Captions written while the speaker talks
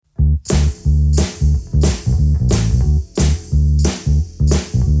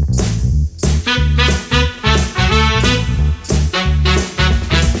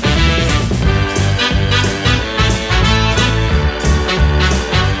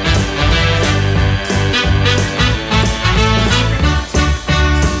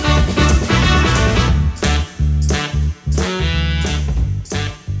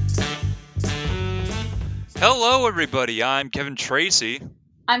Hello, everybody. I'm Kevin Tracy.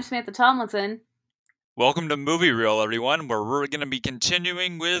 I'm Samantha Tomlinson. Welcome to Movie Reel, everyone, where we're going to be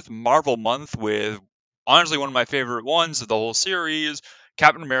continuing with Marvel Month with honestly one of my favorite ones of the whole series,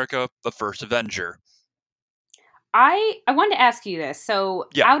 Captain America: The First Avenger. I wanted to ask you this. So,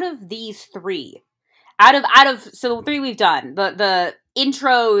 Yeah, out of these three, out of so the three we've done, the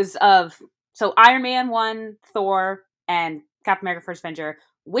intros of Iron Man 1, Thor, and Captain America: First Avenger,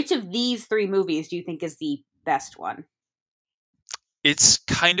 which of these three movies do you think is the best one? it's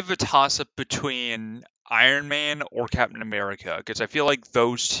kind of a toss-up between Iron Man or Captain America because I feel like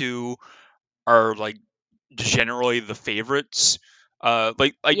those two are like generally the favorites. I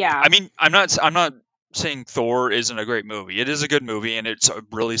Yeah. mean, I'm not saying Thor isn't a great movie. It is a good movie and it's a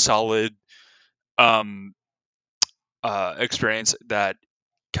really solid um experience that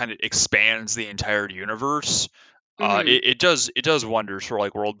kind of expands the entire universe. Mhm. It does wonders for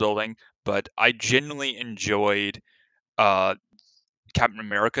like world building, but I genuinely enjoyed uh Captain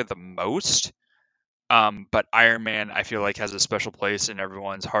America the most. But Iron Man, I feel like, has a special place in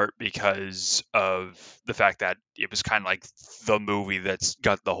everyone's heart because of the fact that it was kind of like the movie that's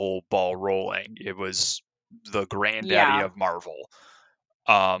got the whole ball rolling. It was the granddaddy Yeah. of Marvel.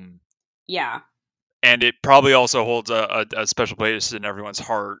 Um, Yeah. and it probably also holds a special place in everyone's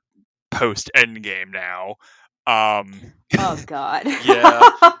heart post Endgame now. Um, Oh god.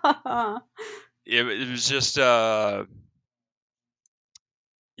 yeah, it was just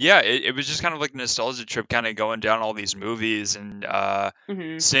yeah, it was just kind of like a nostalgia trip, kind of going down all these movies and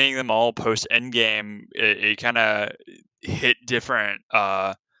Mhm. seeing them all post Endgame. It kind of hit different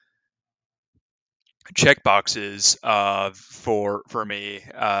check boxes for me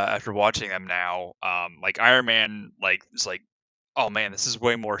after watching them now. Like Iron Man, like it's like, oh man, this is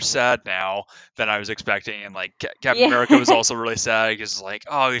way more sad now than I was expecting. And like Captain Yeah. America was also really sad because like,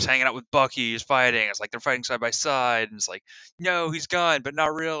 oh, he's hanging out with Bucky, he's fighting. It's like they're fighting side by side, and it's like, no, he's gone, but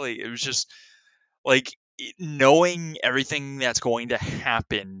not really. It was just like knowing everything that's going to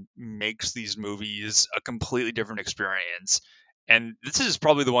happen makes these movies a completely different experience. And this is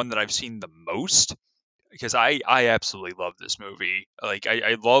probably the one that I've seen the most because I absolutely love this movie. Like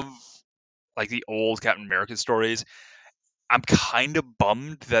I love like the old Captain America stories. I'm kind of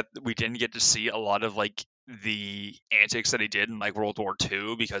bummed that we didn't get to see a lot of like the antics that he did in like World War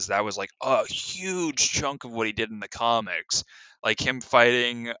II because that was like a huge chunk of what he did in the comics. Like him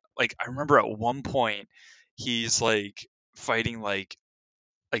fighting, like I remember at one point he's like fighting like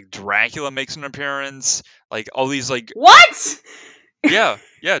Dracula makes an appearance, like all these like What? yeah,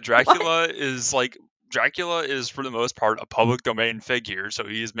 What? Dracula is for the most part a public domain figure, so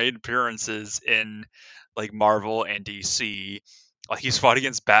he's made appearances in like Marvel and DC. Like he's fought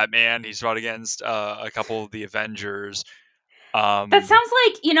against Batman, he's fought against a couple of the Avengers. That Um, sounds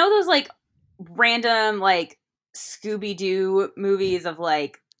like, those like random like Scooby Doo movies of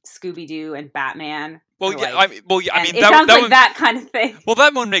like Scooby Doo and Batman, or like, I and mean it sounds that like one. that kind of thing. Well,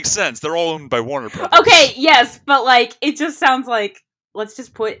 that one makes sense. They're all owned by Warner Okay, Brothers. yes, but like it just sounds like, let's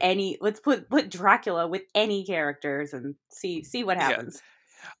put Dracula with any characters and see what Yeah, happens.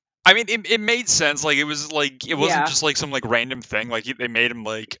 I mean, it made sense. Like, it was like it wasn't Yeah. just like some like random thing. Like they made him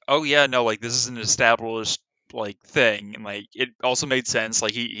like, oh yeah, no, like this is an established like thing, and like it also made sense.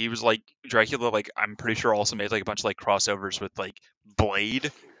 Like he was like Dracula. Like I'm pretty sure also made like a bunch of like crossovers with like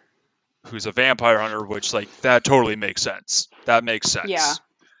Blade, who's a vampire hunter, which like that totally makes sense. That makes Yeah. sense.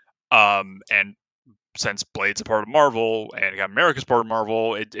 And since Blade's a part of Marvel and Captain America's part of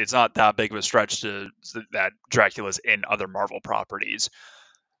Marvel, it's not that big of a stretch to that Dracula's in other Marvel properties.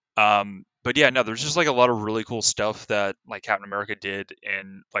 But yeah, no, there's just like a lot of really cool stuff that like Captain America did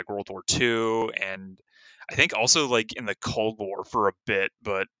in like World War II, and I think also like in the Cold War for a bit.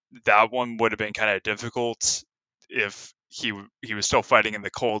 But that one would have been kind of difficult if he was still fighting in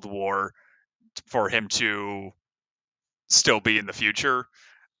the Cold War for him to still be in the future.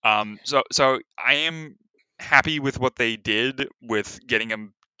 So I am happy with what they did with getting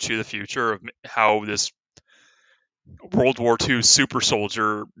him to the future of how this World War II super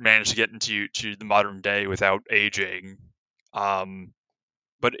soldier managed to get into to the modern day without aging. Um,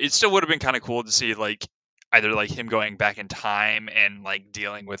 but it still would have been kind of cool to see like either like him going back in time and like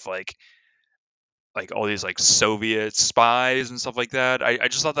dealing with like all these like Soviet spies and stuff like that. I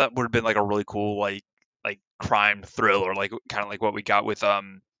just thought that would have been like a really cool like crime thriller, like kind of like what we got with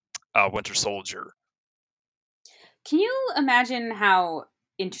Winter Soldier. Can you imagine how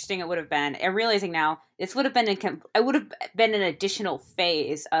interesting it would have been? I'm realizing now this would have been it would have been an additional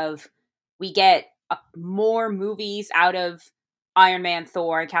phase of, we get more movies out of Iron Man,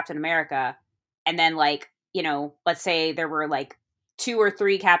 Thor, and Captain America, and then like, let's say there were like two or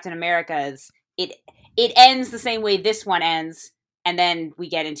three Captain Americas, it it ends the same way this one ends, and then we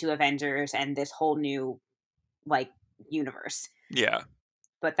get into Avengers and this whole new like universe. Yeah.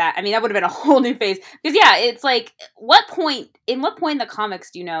 But that, I mean, that would have been a whole new phase because yeah, it's like what point in the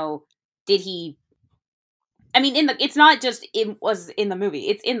comics do you know did he? I mean, it's not just it was in the movie;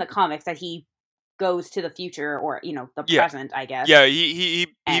 it's in the comics that he goes to the future or the Yeah. present, I guess. Yeah,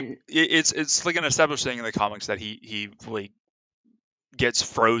 And it's like an established thing in the comics that he like gets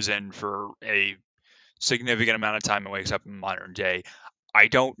frozen for a significant amount of time and wakes up in modern day. I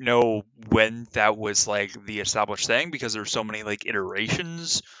don't know when that was like the established thing because there's so many like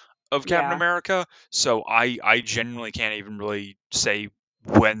iterations of Captain yeah, America. So I genuinely can't even really say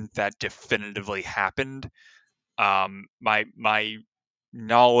when that definitively happened. My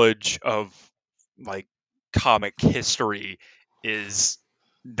knowledge of like comic history is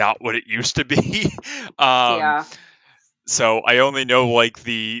not what it used to be. um, yeah, so I only know like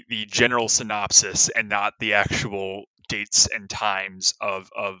the general synopsis and not the actual dates and times of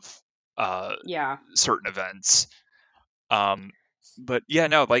uh, yeah. certain events. Um, but yeah,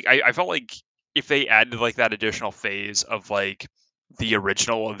 no, like I felt like if they added like that additional phase of like the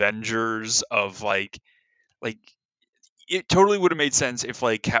original Avengers of like it totally would have made sense if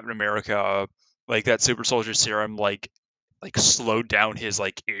like Captain America, like that super soldier serum, like slowed down his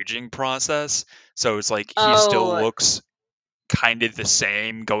like aging process. So it's like he still Oh, looks kind of the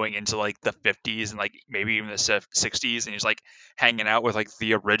same going into like the 50s and like maybe even the 60s, and he's like hanging out with like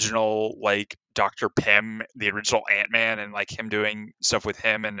the original like Dr. Pym, the original Ant-Man, and like him doing stuff with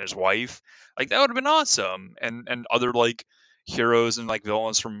him and his wife. Like that would have been awesome. And other like heroes and like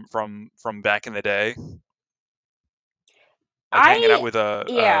villains from back in the day, like hanging out I with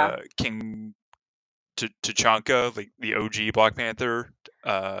yeah. King T'Chaka, like the OG Black Panther.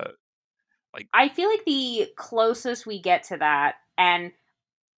 Like I feel like the closest we get to that, and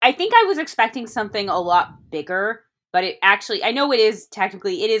I think I was expecting something a lot bigger, but it actually, I know it is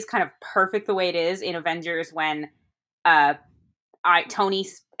kind of perfect the way it is in Avengers when uh Tony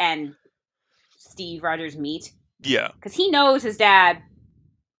and Steve Rogers meet yeah, because he knows his dad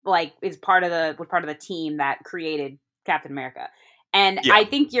like is part of the team that created Captain America. And yeah, I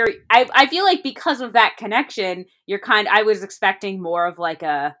think I feel like because of that connection, I was expecting more of like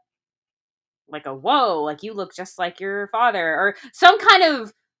a whoa, like you look just like your father or some kind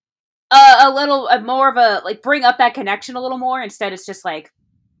of a little more of a like bring up that connection a little more. Instead it's just like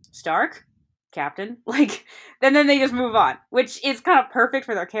Stark, Captain, like then they just move on, which is kind of perfect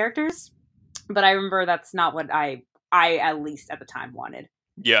for their characters. But I remember that's not what I at least at the time wanted.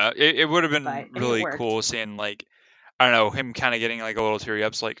 yeah. It would have But been I mean it really worked. cool seeing like I don't know him kind of getting like a little teary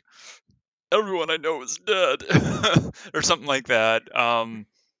ups, like everyone I know is dead or something like that.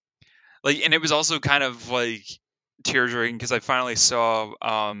 Like and it was also kind of like tear jerking because I finally saw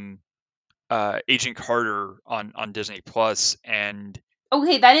Agent Carter on Disney Plus, and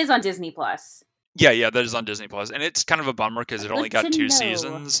Okay, that is on Disney Plus. yeah, that is on Disney Plus, and it's kind of a bummer because it only Good got to two know.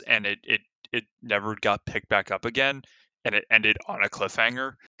 seasons, and it never got picked back up again, and it ended on a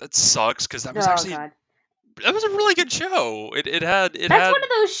cliffhanger. That sucks because Oh god. that was a really good show. It That's had one of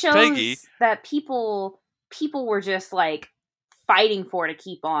those Peggy. shows that people were just like fighting for to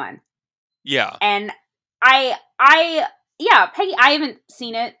keep on. Yeah, And I yeah, Peggy I haven't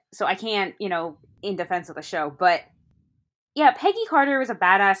seen it, so I can't, in defense of the show, but yeah, Peggy Carter was a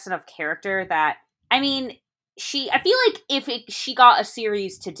badass enough character that I mean, I feel like she got a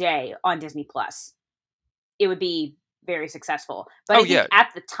series today on Disney Plus, it would be very successful. But oh I think yeah, at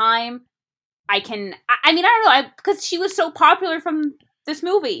the time I mean, I don't know, because she was so popular from this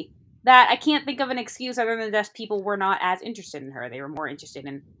movie that I can't think of an excuse other than just people were not as interested in her. They were more interested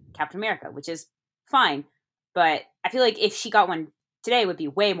in Captain America, which is fine. But I feel like if she got one today, it would be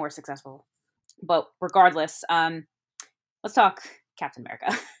way more successful. But regardless, let's talk Captain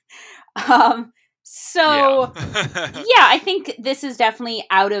America. um, yeah. so yeah, I think this is definitely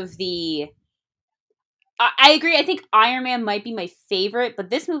out of the. I agree. I think Iron Man might be my favorite,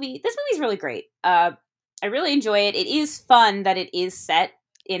 but this movie's really great. I really enjoy it. It is fun that it is set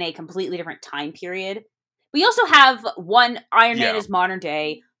in a completely different time period. We also have one Iron Man Yeah, is modern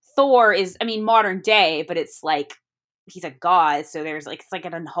day. Thor is, I mean, modern day, but it's like he's a god, so there's like it's like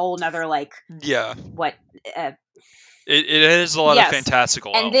a whole nother like yeah. what? Uh, It has a lot of yes,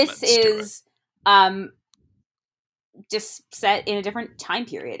 fantastical and this elements to it. is um just set in a different time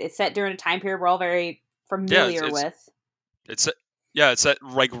period. It's set during a time period we're all very Yeah, familiar with. it's yeah, it's set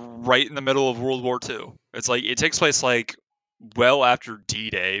like right in the middle of World War II. It's like it takes place like well after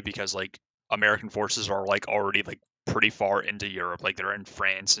D-Day because like American forces are like already like pretty far into Europe. Like they're in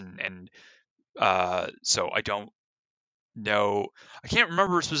France and so I don't No, I can't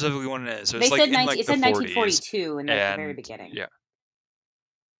remember specifically when it is. So They it's like said in like it the said 40s, 1942 in like the very and beginning. yeah,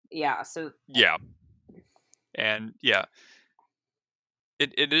 Yeah, so yeah, and yeah,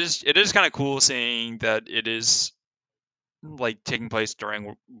 it is kind of cool seeing that it is like taking place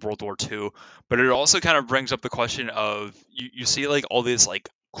during World War II, but it also kind of brings up the question of you see like all this like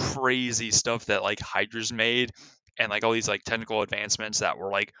crazy stuff that like Hydra's made, and like all these like technical advancements that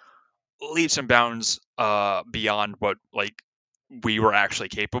were like leaps and bounds beyond what like we were actually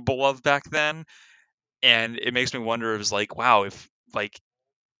capable of back then. And it makes me wonder, is like, wow, if like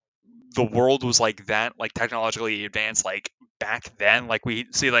the world was like that, like technologically advanced, like back then, like we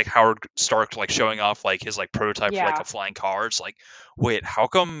see like Howard Stark like showing off like his like prototype for like yeah. a flying car. It's like, wait, how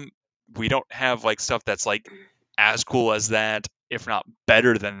come we don't have like stuff that's like as cool as that, if not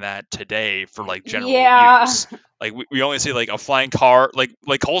better than that today for like general Yeah. use? Like we only see like a flying car, like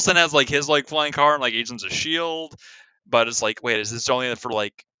Coulson has like his like flying car and like Agents of Shield, but it's like, wait, is this only for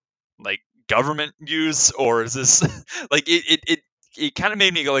like government use, or is this like it kind of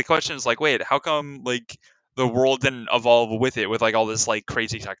made me go like questions like, wait, how come like the world didn't evolve with it, with like all this like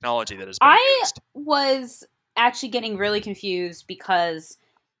crazy technology that has been I used? was actually getting really confused because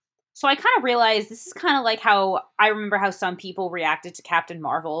so I kind of realized this is kind of like how I remember how some people reacted to Captain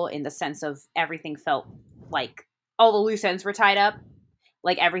Marvel in the sense of everything felt like all the loose ends were tied up,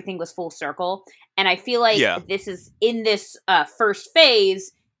 like everything was full circle. And I feel like Yeah. this is in this first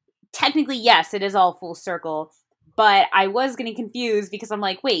phase. Technically, yes, it is all full circle, but I was getting confused because I'm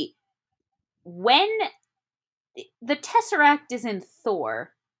like, wait, when the Tesseract is in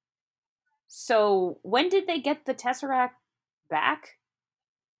Thor, so when did they get the Tesseract back?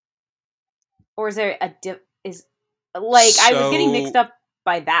 Or is there a is like I was getting mixed So up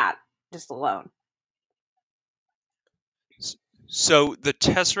by that just alone. so the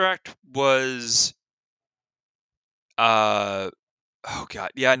Tesseract was uh oh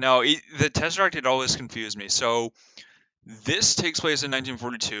god, yeah, no, the Tesseract had always confused me. So this takes place in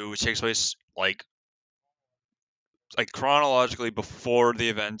 1942, which takes place like chronologically before the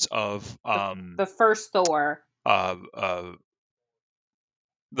events of The first Thor. uh, uh,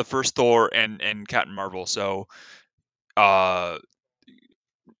 the first Thor and Captain Marvel. So uh,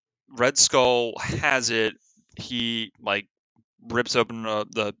 Red Skull has it. He like rips open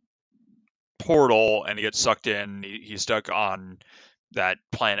the portal and he gets sucked in. He's stuck on that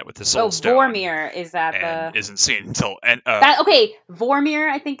planet with the Oh, Soul Stone Vormir is that and the isn't seen until and that okay, Vormir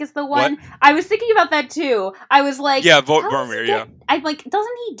I think is the what? one. I was thinking about that too. I was like, Yeah, how does he Vormir. get Yeah, I'm like,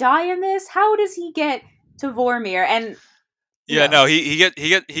 doesn't he die in this? How does he get to Vormir? And yeah. no. No, he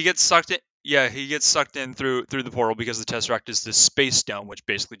gets sucked in. Yeah, he gets sucked in through the portal because the Tesseract is this space stone, which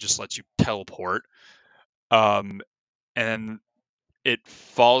basically just lets you teleport. Um, and it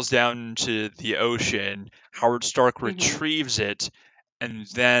falls down to the ocean. Howard Stark Mm-hmm. retrieves it, and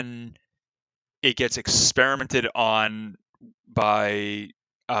then it gets experimented on by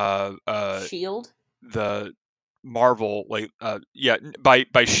Shield. the Marvel, like yeah, by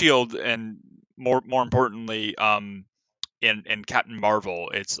Shield, and more importantly, in Captain Marvel,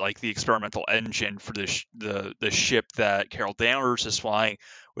 it's like the experimental engine for the ship that Carol Danvers is flying,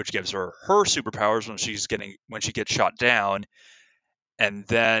 which gives her superpowers when she gets shot down, and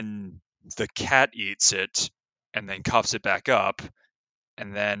then the cat eats it and then cuffs it back up,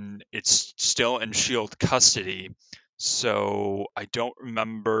 and then it's still in Shield custody. So I don't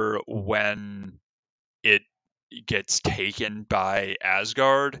remember when it gets taken by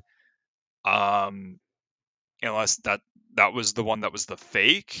Asgard, um, unless that was the one that was the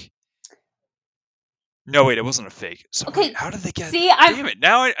fake. No, wait, it wasn't a fake. So wait, Okay, how did they get? see, I'm Damn it!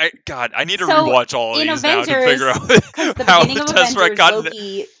 Now God, I need to so rewatch all of in these now to figure Avengers out because the how beginning the of Tesseract Avengers, got in.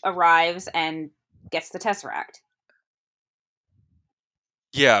 Loki arrives and gets the Tesseract.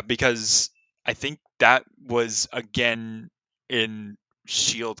 Yeah, because I think that was again in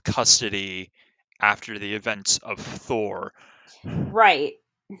Shield custody after the events of Thor, Right.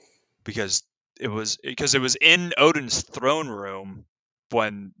 because it was in Odin's throne room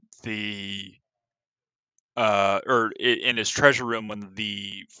when the or in his treasure room when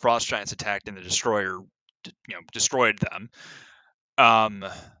the frost giants attacked and the destroyer destroyed them. Um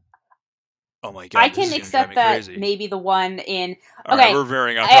oh my I god, this can is going to drive accept me that crazy. maybe the one in All right, okay, we're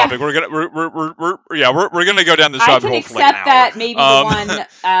veering off I, topic. We're yeah, we're gonna go down this I rabbit can hole for like an accept hour. that maybe the Um, one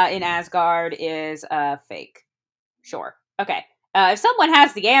in Asgard is fake. Sure. Okay. If someone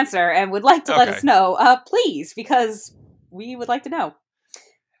has the answer and would like to let okay, us know, please, because we would like to know.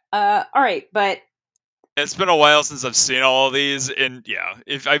 All right, but it's been a while since I've seen all of these, and yeah,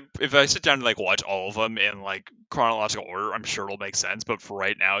 if I sit down and like watch all of them in like chronological order, I'm sure it'll make sense. But for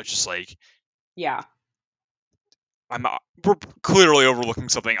right now, it's just like, yeah, we're clearly overlooking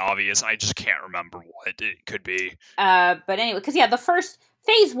something obvious, and I just can't remember what it could be. But anyway, because the first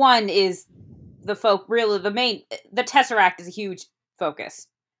phase 1 is the the Tesseract is a huge focus.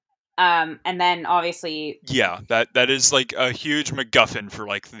 And then obviously, Yeah, that is like a huge MacGuffin for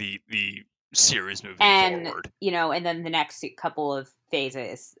like the series moving forward. And then the next couple of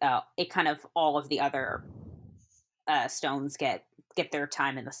phases, it kind of all of the other stones get their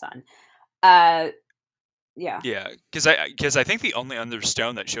time in the sun. Yeah. Yeah, because I think the only other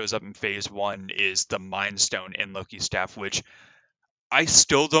stone that shows up in phase 1 is the Mind Stone in Loki's staff, which I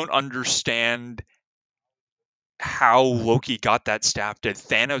still don't understand how Loki got that staff. Did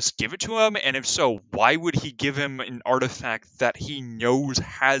Thanos give it to him? And if so, why would he give him an artifact that he knows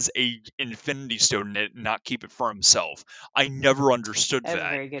has a Infinity Stone in it and not keep it for himself? I never understood That's a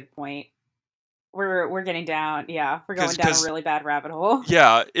that. very good point. We're getting down. Yeah, we're going down a Because really bad rabbit hole.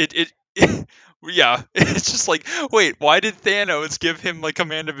 yeah, yeah, it's just like, wait, why did Thanos give him like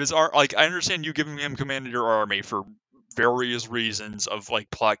command of his army? Like, I understand you giving him command of your army for various reasons of like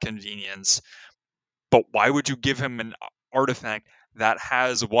plot convenience, but why would you give him an artifact that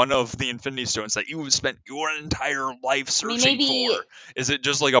has one of the Infinity Stones that you have spent your entire life I mean, searching maybe for? Is it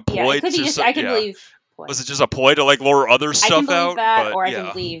just like a yeah, ploy it could be just. to I can yeah? believe. Was it just a ploy to like lure other I can stuff believe out? that, But or I can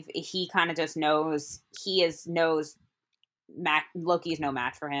yeah, believe he kind of just knows Loki's no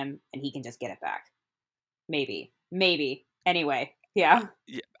match for him, and he can just get it back. Maybe. Anyway, yeah.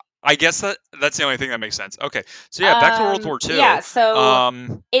 yeah. I guess that's the only thing that makes sense. Okay, so yeah, back to World War II. Yeah.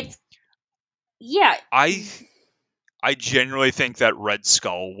 So it's yeah. I genuinely think that Red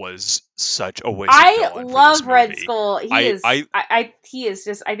Skull was such a wasted I villain for this love Red movie. Skull. He is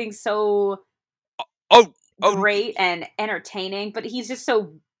just I think so Oh, great and entertaining, but he's just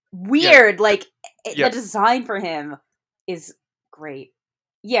so yeah, weird. Like yeah. the design for him is great.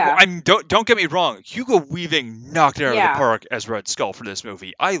 Well, Yeah. I mean, don't get me wrong. Hugo Weaving knocked it out of the Yeah. park as Red Skull for this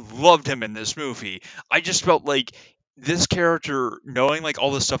movie. I loved him in this movie. I just felt like this character, knowing like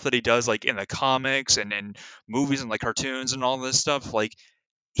all the stuff that he does, like in the comics and movies and like cartoons and all this stuff, like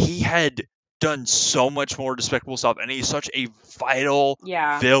he had done so much more despicable stuff, and he's such a vital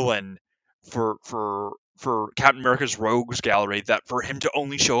Yeah. villain for Captain America's Rogues Gallery that for him to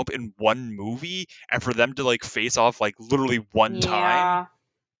only show up in one movie and for them to like face off like literally one time, Yeah.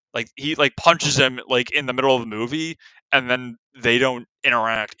 like he like punches him like in the middle of the movie and then they don't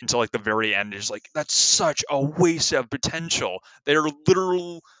interact until like the very end. Is like that's such a waste of potential. They're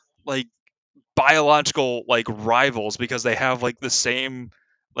literal like biological like rivals because they have like the same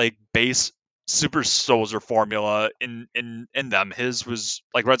like base super soldier formula in them. His was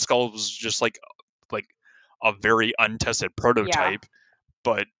like Red Skull was just like a very untested Yeah. prototype,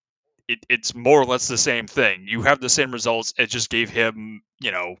 but it's more or less the same thing. You have the same results. It just gave him,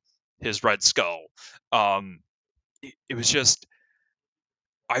 his Red Skull. It was just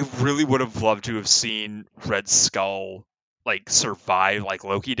I really would have loved to have seen Red Skull like survive like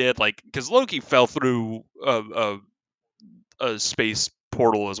Loki did, like because Loki fell through a space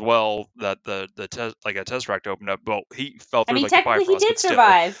portal as well that like a Tesseract opened up. Well, he fell I through mean, like the technically, he Bifrost, did but still,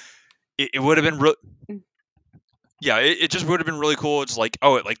 survive. it would have been yeah, it just would have been really cool. It's like,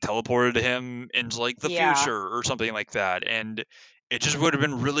 oh, it like teleported him into like the Yeah. future or something like that. And it just would have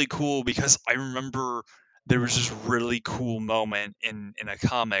been really cool because I remember there was this really cool moment in a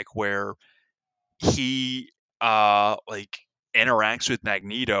comic where he like interacts with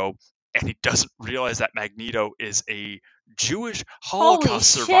Magneto and he doesn't realize that Magneto is a Jewish Holy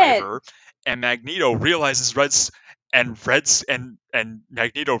Holocaust shit! survivor, and Magneto realizes and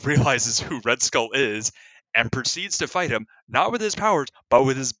Magneto realizes who Red Skull is and proceeds to fight him not with his powers but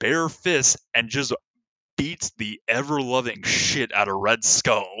with his bare fists and just beats the ever loving shit out of Red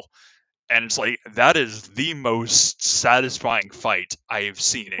Skull. And it's like that is the most satisfying fight I've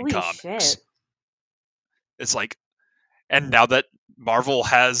seen in Holy comics. shit! It's like, and now that Marvel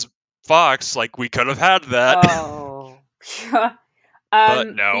has Fox, like we could have had that, Oh.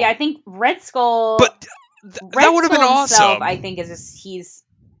 but no. Yeah, I think Red Skull. But that Red would have been Skull himself, I awesome. think, is just he's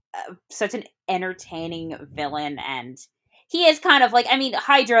such an entertaining villain, and he is kind of like, I mean,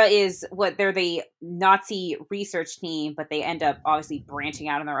 Hydra is what they're the Nazi research team, but they end up obviously branching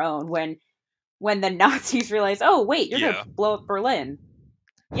out on their own when the Nazis realize, oh wait, you're gonna Yeah, blow up Berlin,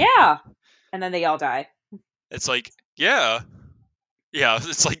 yeah, and then they all die. it's like yeah,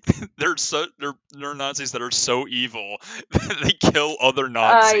 It's like they're Nazis that are so evil they kill other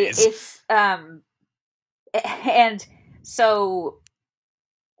Nazis. It's and so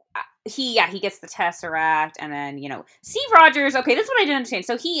he gets the Tesseract, and then Steve Rogers. Okay, this is what I didn't understand.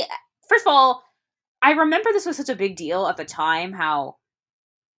 So he, first of all, I remember this was such a big deal at the time. How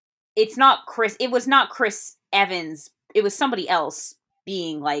it's not Chris. It was not Chris Evans. It was somebody else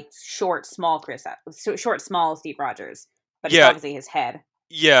being like short, small short, small Steve Rogers, but it's Yeah, obviously his head.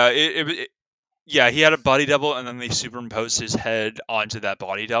 yeah, yeah, he had a body double, and then they superimposed his head onto that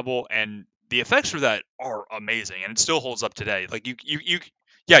body double, and the effects for that are amazing, and it still holds up today. Like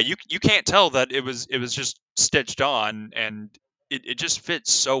yeah, you can't tell that it was just stitched on, and it just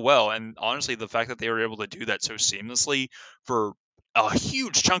fits so well. And honestly, the fact that they were able to do that so seamlessly for a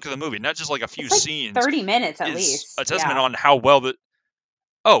huge chunk of the movie, not just like a few It's like scenes, 30 minutes at is a least. testament Yeah, on how well that.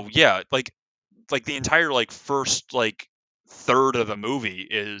 Oh yeah, like the entire like first like third of the movie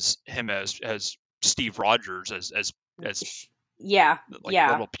is him as Steve Rogers as yeah, like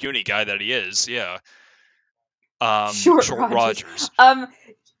yeah. little puny guy that he is. Yeah. Short Short Rogers. Rogers. Um,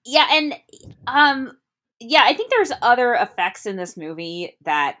 yeah, and um, yeah. I think there's other effects in this movie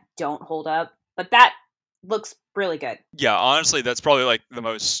that don't hold up, but that looks really good. Yeah, honestly, that's probably like the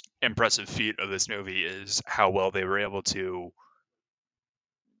most impressive feat of this movie is how well they were able to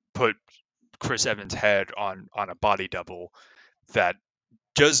put Chris Evans' head on a body double that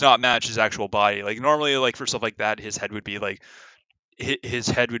does not match his actual body. Like normally, like for stuff like that, his head would be like his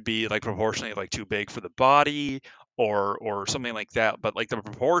head would be like proportionally like too big for the body or something like that, but like the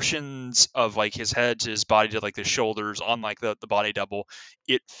proportions of like his head to his body to like the shoulders on like the body double,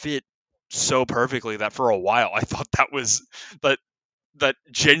 it fit so perfectly that for a while I thought that was that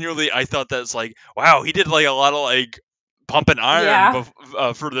genuinely I thought that's like, wow, he did like a lot of like pump and iron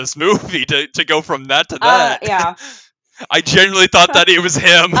Yeah. for this movie to go from that to that. Yeah. I genuinely thought that it was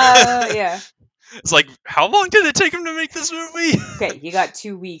him. Yeah. It's like, how long did it take him to make this movie? Okay, you got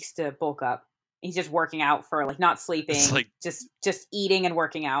 2 weeks to bulk up. He's just working out for like not It's sleeping, like just eating and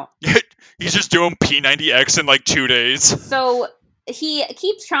working out. he's just doing P90X in like 2 days. So he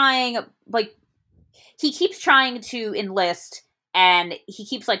keeps trying, like he keeps trying to enlist, and he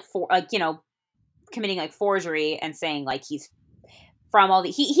keeps committing like forgery and saying like he's from all the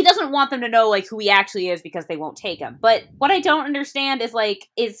he doesn't want them to know like who he actually is because they won't take him. But what I don't understand is like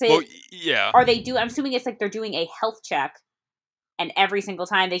Well, yeah, are they do I'm assuming it's like they're doing a health check, and every single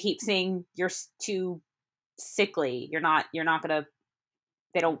time they keep saying you're too sickly, you're not gonna,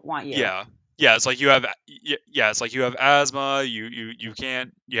 they don't want you. yeah, yeah. It's like you have, yeah, it's like you have asthma. You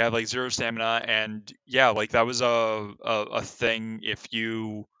can't. You have like zero stamina, and yeah, like that was a thing. If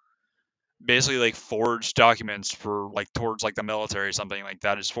you basically like forge documents for like towards like the military or something like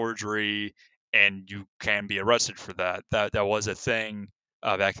that is forgery, and you can be arrested for that. That was a thing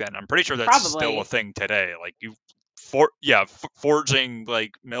back then. I'm pretty sure that's still a Probably. thing today. Like forging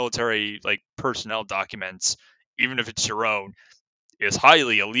like military like personnel documents, even if it's your own, is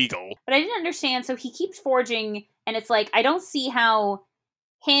highly illegal. But I didn't understand, so he keeps forging, and it's like I don't see how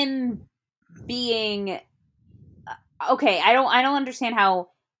him being okay, I don't understand how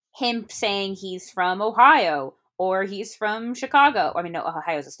him saying he's from Ohio or he's from Chicago. I mean, no,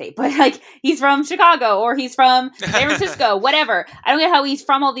 Ohio's a state, but like he's from Chicago or he's from San Francisco, whatever. I don't get how he's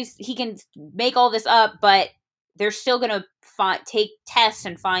from all these. He can make all this up, but they're still gonna take tests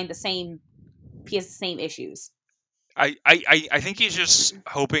and find the same. He has the same issues. I think he's just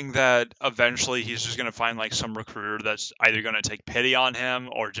hoping that eventually he's just gonna find like some recruiter that's either gonna take pity on him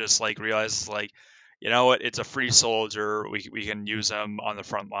or just like realize like, you know what, it's a free soldier. We can use him on the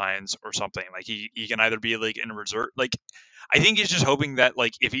front lines or something. Like he can either be like in reserve. Like I think he's just hoping that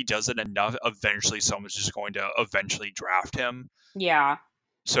like if he does it enough, eventually someone's just going to eventually draft him. Yeah,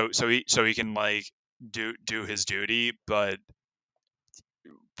 So he can like do his duty, but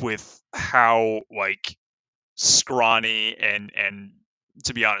with how like scrawny and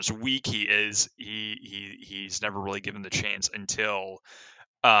to be honest weak he is, he's never really given the chance until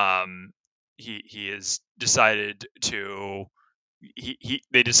um he has decided to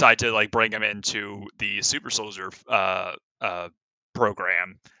they decide to like bring him into the super soldier uh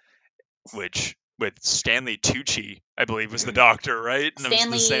program, which with Stanley Tucci I believe was the doctor, right? And it was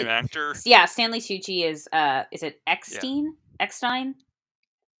the same Stanley. actor. Yeah, Stanley Tucci is it Yeah. Eckstein? Eckstein?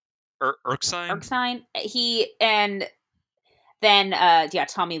 Erskine. Erskine. He and then yeah,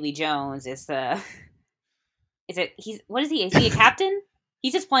 Tommy Lee Jones is the is it he's what is he? Is he a captain?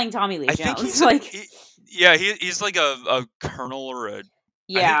 He's just playing Tommy Lee I think Jones. he's Like yeah, he's like a colonel or a I think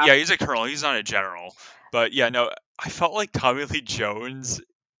yeah. yeah, he's a colonel. He's not a general. But yeah, no, I felt like Tommy Lee Jones,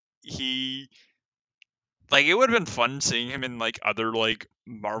 he like it would have been fun seeing him in like other like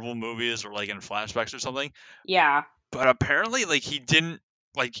Marvel movies or like in flashbacks or something. Yeah. But apparently like he didn't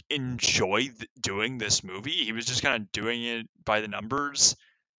like enjoy doing this movie. He was just kind of doing it by the numbers,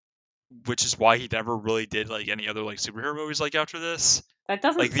 which is why he never really did like any other like superhero movies like after this. That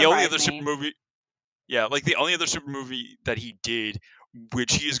Like doesn't the only other surprise super me. movie Yeah, like the only other super movie that he did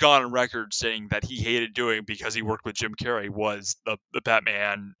which he's gone on record saying that he hated doing because he worked with Jim Carrey, was the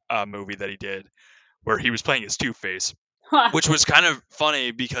Batman movie that he did, where he was playing his Two-Face, which was kind of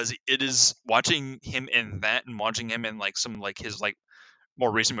funny because it is watching him in that and watching him in like some like his like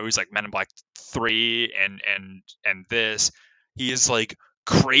more recent movies like Men in Black 3 and this, he is like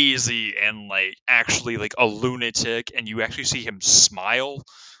crazy and like actually like a lunatic, and you actually see him smile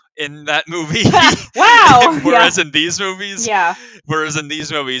in that movie. Wow. whereas in these movies, Yeah. whereas in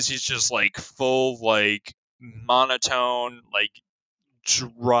these movies he's just like full like monotone, like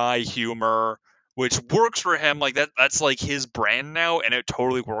dry humor, which works for him. Like that's like his brand now, and it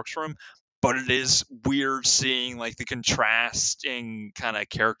totally works for him. But it is weird seeing like the contrasting kind of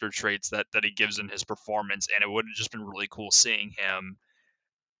character traits that he gives in his performance, and it would have just been really cool seeing him.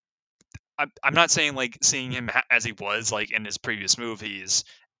 I'm not saying like seeing him as he was like in his previous movies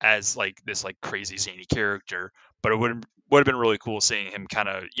as like this like crazy zany character, but it would have been really cool seeing him kind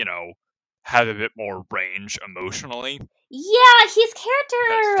of have a bit more range emotionally. Yeah, his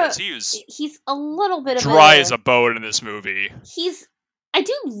character, Because he was he's a little bit dry of as a boat in this movie. I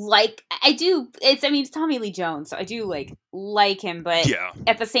do, it's Tommy Lee Jones, so I do like him, but Yeah.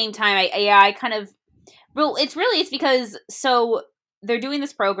 at the same time, I kind of, well, it's because, so they're doing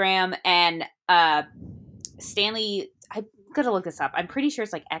this program, and Stanley, I'm gonna look this up, I'm pretty sure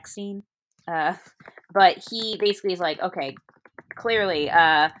it's like Eckstein, but he basically is like, okay, clearly,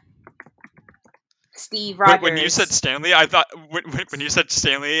 Steve Rogers. When you said Stanley, I thought when you said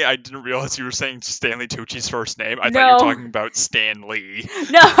Stanley, I didn't realize you were saying Stanley Tucci's first name. I thought you were talking about Stan Lee.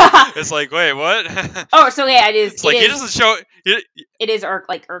 No. It's like, wait, what? Oh, so yeah, it is. It's like, he doesn't show. It is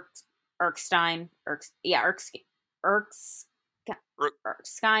Erskine. Erskine. Erskine.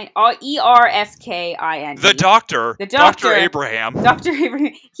 The Doctor. The Doctor. Dr. Abraham. Dr.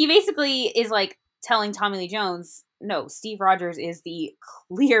 Abraham. He basically is like telling Tommy Lee Jones, no, Steve Rogers is the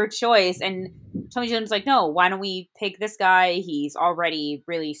clear choice. And Tommy Lee Jones is like, no, why don't we pick this guy? He's already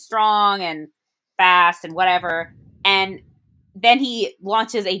really strong and fast and whatever. And then he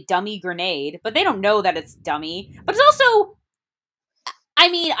launches a dummy grenade, but they don't know that it's dummy. But it's also,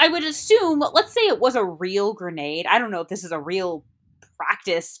 I would assume, let's say it was a real grenade. I don't know if this is a real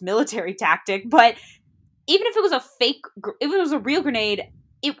practice military tactic, but even if it was if it was a real grenade,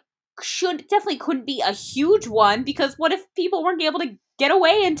 it definitely couldn't be a huge one, because what if people weren't able to get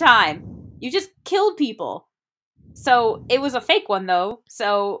away in time? You just killed people. So it was a fake one, though.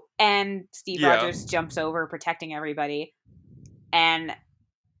 So, and Steve Rogers jumps over, protecting everybody. And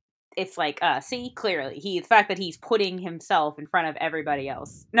it's like, see, clearly, the fact that he's putting himself in front of everybody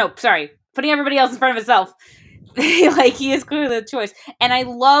else. No, sorry, putting everybody else in front of himself. Like, he is clearly the choice. And I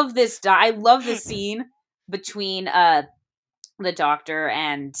love this scene between the Doctor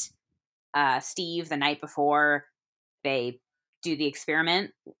and Steve the night before they do the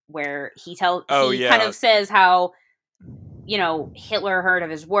experiment, where he kind of says how, Hitler heard of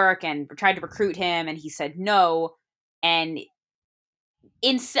his work and tried to recruit him, and he said no. And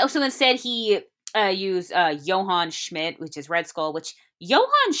so instead he used Johann Schmidt, which is Red Skull, which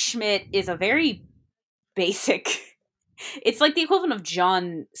Johann Schmidt is a very basic. It's like the equivalent of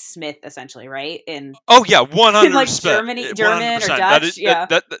John Smith, essentially, right? 100%. In like German or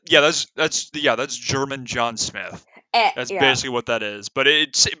Dutch. That's German John Smith. That's basically what that is. But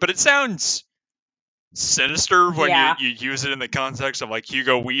it sounds sinister when you use it in the context of like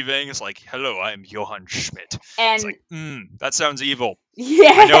Hugo Weaving. It's like, hello, I'm Johann Schmidt. And it's like, that sounds evil.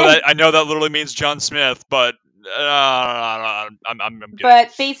 Yeah, I know that literally means John Smith, but I'm good.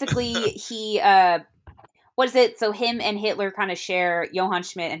 But basically, he what is it? So him and Hitler kind of share. Johann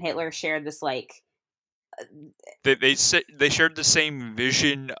Schmidt and Hitler shared this like. They shared the same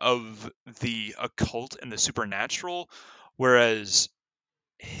vision of the occult and the supernatural, whereas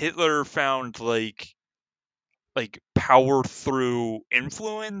Hitler found like power through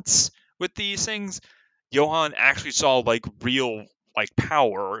influence with these things. Johann actually saw like real like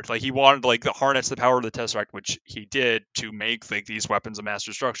power. Like he wanted to like harness the power of the Tesseract, which he did, to make like these weapons of mass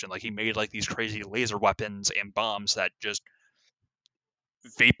destruction. Like he made like these crazy laser weapons and bombs that just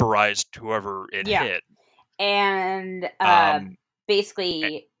vaporized whoever it hit. And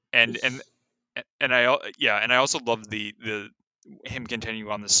basically, and I also love the him continue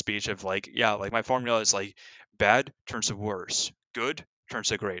on the speech of like, my formula is like, bad turns to worse, good turns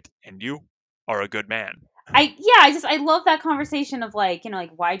to great, and you are a good man. I love that conversation of like,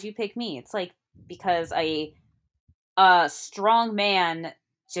 why'd you pick me? It's like, because a strong man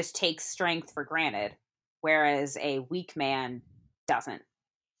just takes strength for granted, whereas a weak man doesn't.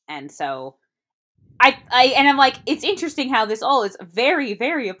 And so I'm like, it's interesting how this all is very,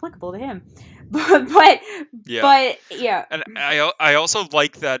 very applicable to him. Yeah. but yeah. And I also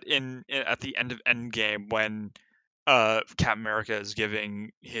like that in at the end of Endgame when Captain America is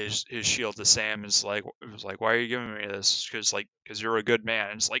giving his shield to Sam, is like, it was like, why are you giving me this? Because you're a good man.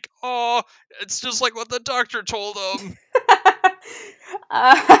 And it's like, oh, it's just like what the doctor told him.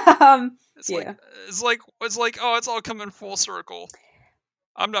 um, It's like yeah. oh, it's all coming full circle.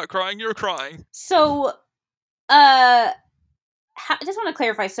 I'm not crying, you're crying. So, I just want to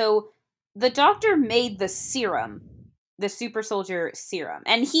clarify. So, the doctor made the serum, the super soldier serum,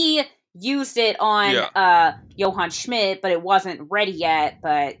 and he used it on Yeah. Johann Schmidt, but it wasn't ready yet.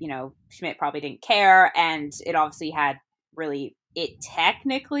 But Schmidt probably didn't care, and it obviously had really. It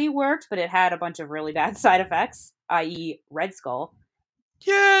technically worked, but it had a bunch of really bad side effects, i.e., Red Skull.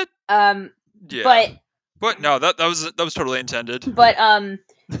 Yeah. Um, Yeah. but But no, that was totally intended. but um.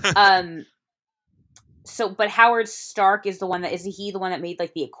 So, but Howard Stark is he the one that made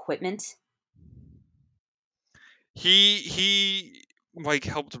like the equipment? He like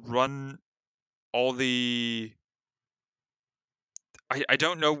helped run all the I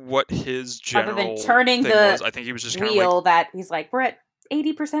don't know what his Other than general turning thing was. the I think he was just kind of like, wheel that he's like, we're at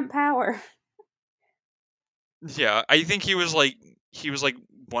 80% power. yeah, I think he was like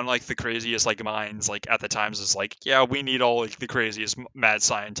one like the craziest like minds like at the times, is like, yeah, we need all like the craziest mad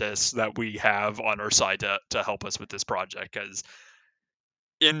scientists that we have on our side to help us with this project. Because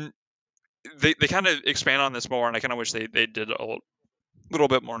in they kind of expand on this more, and I kind of wish they did a little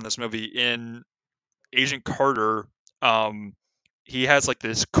bit more in this movie. In Agent Carter, um he has like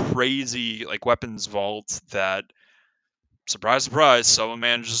this crazy like weapons vault that, surprise, surprise, someone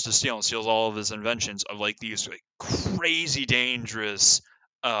manages to steal and steals all of his inventions of like these like crazy dangerous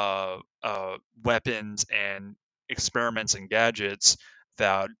weapons and experiments and gadgets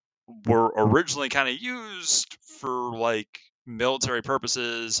that were originally kind of used for like military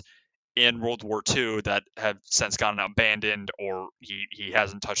purposes in World War II, that have since gotten abandoned, or he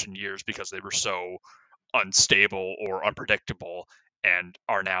hasn't touched in years because they were so unstable or unpredictable, and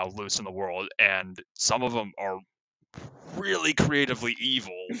are now loose in the world. And some of them are really creatively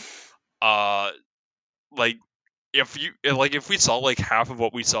evil. Uh, like if we saw like half of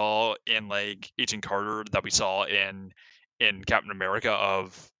what we saw in like Agent Carter that we saw in Captain America,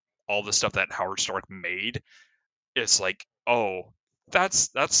 of all the stuff that Howard Stark made, it's like, oh, that's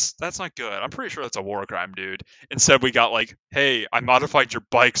not good. I'm pretty sure that's a war crime, dude. Instead, we got like, hey, I modified your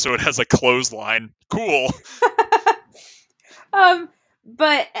bike so it has a clothesline. Cool. um,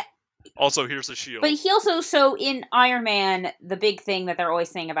 but Also, here's the but shield. he also, so in Iron Man, the big thing that they're always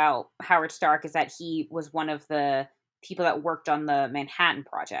saying about Howard Stark is that he was one of the people that worked on the Manhattan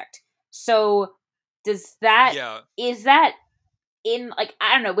Project. So does that Yeah. is that in, like,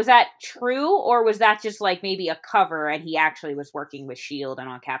 I don't know, was that true, or was that just like maybe a cover and he actually was working with Shield and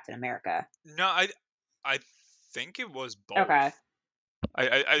on Captain America? No, I think it was Okay. both.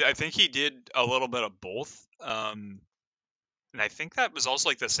 I think he did a little bit of both. And I think that was also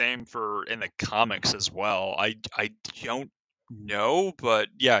like the same for in the comics as well. I don't know, but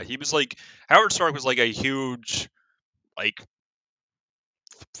yeah, he was like, Howard Stark was like a huge like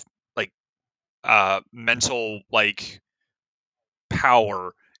like mental like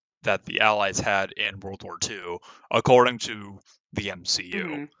power that the Allies had in World War II, according to the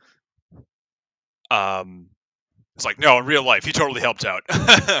MCU. Mm-hmm. Um, it's like, no, in real life, he totally helped out.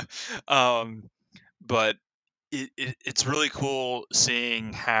 um, but it's really cool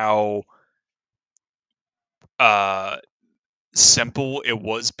seeing how uh, simple it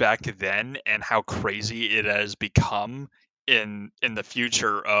was back then, and how crazy it has become in the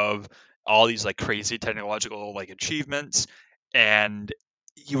future of all these like crazy technological like achievements. And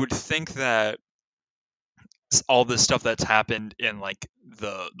you would think that all this stuff that's happened in like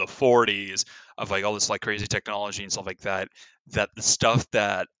the 40s, of like all this like crazy technology and stuff like that, that the stuff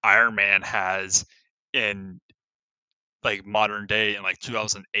that Iron Man has in like modern day in like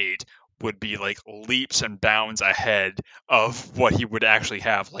 2008 would be like leaps and bounds ahead of what he would actually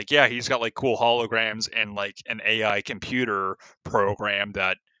have. Like, yeah, he's got like cool holograms and like an AI computer program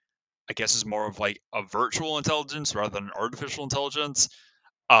that I guess is more of like a virtual intelligence rather than artificial intelligence.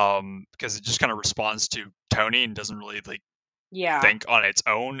 Because it just kind of responds to Tony and doesn't really like Yeah. think on its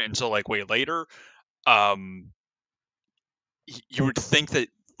own until like way later. Um, you would think that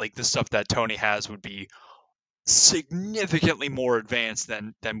like the stuff that Tony has would be significantly more advanced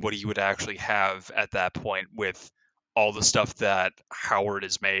than what he would actually have at that point, with all the stuff that Howard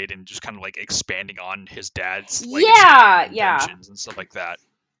has made, and just kind of like expanding on his dad's legacy and Yeah, yeah. inventions and stuff like that.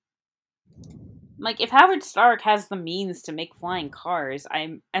 Like, if Howard Stark has the means to make flying cars,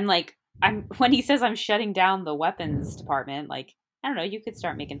 I'm when he says I'm shutting down the weapons department, like, I don't know. You could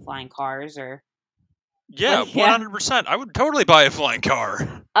start making flying cars or Yeah, like yeah. 100%. I would totally buy a flying car.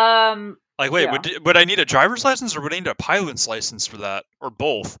 Um, Like, you wait, know, would I need a driver's license or would I need a pilot's license for that, or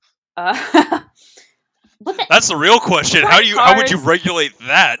both? uh, but the That's the real question. flying How would you cars, regulate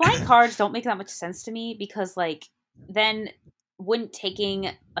that? flying cars don't make that much sense to me because like then wouldn't taking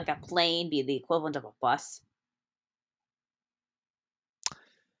like a plane be the equivalent of a bus?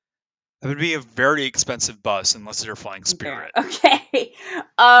 It would be a very expensive bus unless you're flying Fair. Spirit. Okay.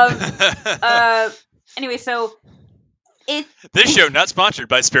 Um. Uh. Anyway, so it. This show not sponsored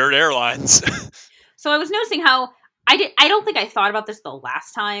by Spirit Airlines. So I was noticing how I did. I don't think I thought about this the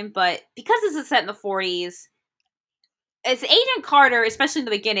last time, but because this is set in the 40s, as Agent Carter, especially in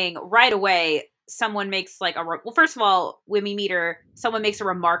the beginning, right away, someone makes like well. First of all, when we meet her, someone makes a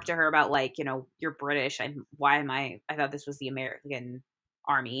remark to her about like, you're British, and why am I? I thought this was the American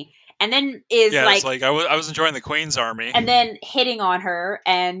army, and then is Yeah, it's like, like I was enjoying the Queen's Army. and then hitting on her,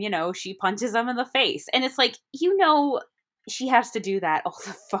 and she punches him in the face, and it's like, she has to do that all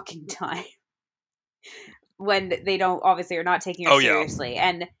the fucking time when they don't obviously are not taking her Oh yeah. seriously,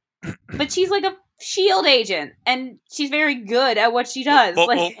 and but she's like a shield agent and she's very good at what she does.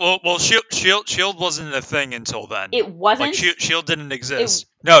 Like, Shield wasn't a thing until then. it Like wasn't Shield didn't it exist.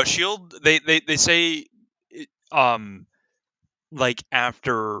 No, Shield. They say, um, like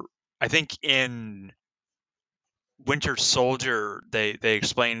after I think in Winter Soldier, they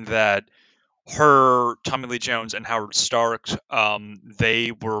explained that Tommy Lee Jones and Howard Stark,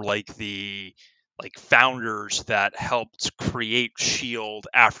 they were like the founders that helped create Shield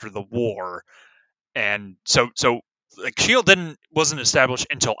after the war, and so like Shield didn't wasn't established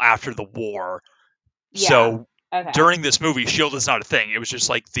until after the war. yeah. So Okay. during this movie, Shield is not a thing. It was just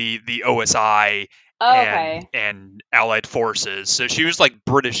like the OSI Okay. and Allied forces. So she was like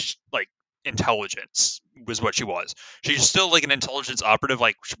British intelligence was what she was. She's still like an intelligence operative,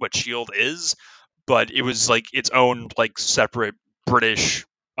 like what Shield is, but it was like its own like separate British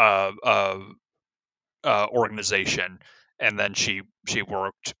uh, uh, organization. And then she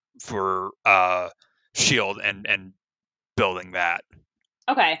worked for Shield and building that.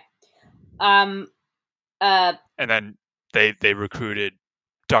 Okay. Um uh And then they recruited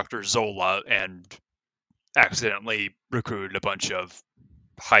Dr. Zola and accidentally recruited a bunch of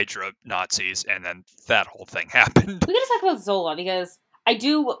Hydra Nazis, and then that whole thing happened. we gotta talk about Zola because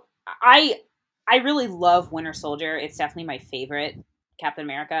I I really love Winter Soldier. It's definitely my favorite Captain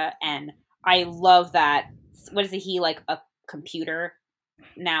America, and I love that. What is it? He like a computer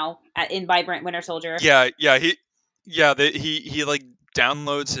now in Vibrant Winter Soldier. He like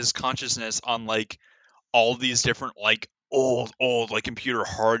downloads his consciousness on like all these different like old like computer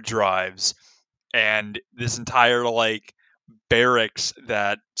hard drives, and this entire like barracks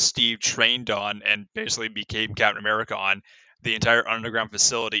that Steve trained on and basically became Captain America on. The entire underground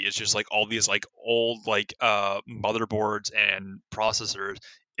facility is just like all these like old like motherboards and processors.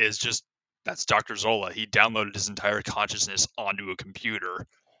 Is just That's Dr. Zola. He downloaded his entire consciousness onto a computer.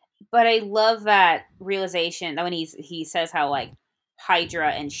 But I love that realization that when he says how like Hydra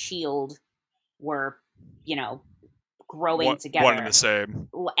and Shield were, you know, growing One and the together, same.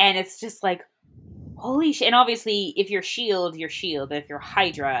 and it's just like holy shit. And obviously, if you're Shield, you're Shield. But if you're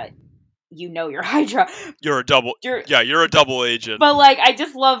Hydra, you're Hydra. You're a double. You're, Yeah, you're a double agent. but like I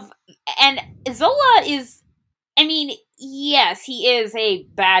just love, and Zola is. I mean, yes, he is a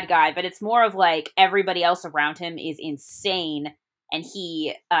bad guy, but it's more of like everybody else around him is insane, and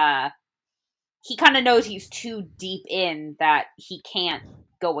he kind of knows he's too deep in that he can't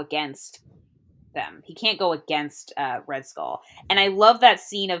go against them. He can't go against Red Skull. And I love that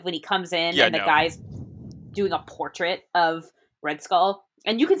scene of when he comes in Yeah, and the no. guy's doing a portrait of Red Skull.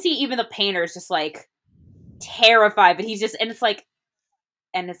 And you can see even the painter's just like terrified, but he's just, and it's like,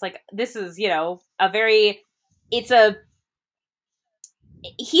 this is, a very, it's a,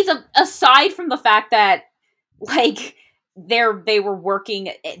 he's aside from the fact that, like, they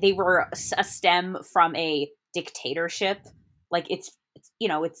were a stem from a dictatorship. Like it's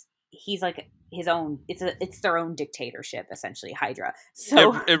he's like his own. It's their own dictatorship essentially. Hydra.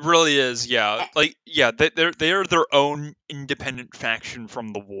 So It really is, yeah. Like, yeah, they are their own independent faction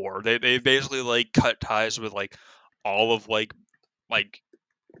from the war. They basically like cut ties with like all of like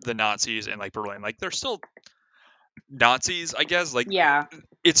the Nazis and like Berlin. Like they're still Nazis, I guess. Like yeah,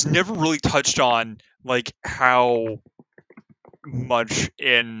 it's never really touched on like how much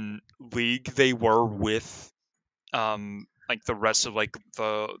in league they were with like the rest of like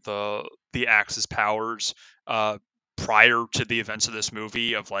the Axis powers prior to the events of this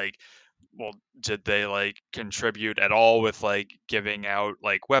movie of like, well, did they like contribute at all with like giving out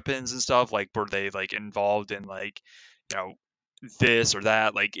like weapons and stuff? Like were they like involved in like, you know, this or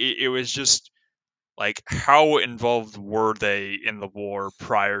that. Like it was just like how involved were they in the war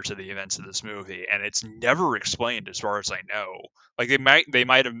prior to the events of this movie, and it's never explained as far as I know. Like they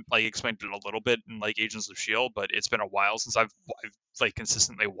might have like explained it a little bit in like Agents of Shield, but it's been a while since I've like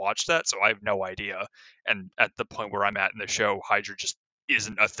consistently watched that, so I have no idea. And at the point where I'm at in the show, Hydra just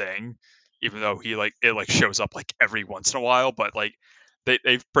isn't a thing, even though he like it like shows up like every once in a while. But like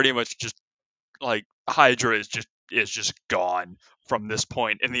they've pretty much just like Hydra is just gone from this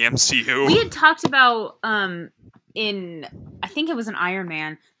point in the We MCU. had talked about in I think it was an Iron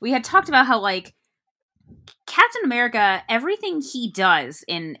Man. We had talked about how like Captain America, everything he does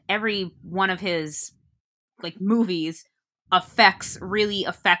in every one of his like movies really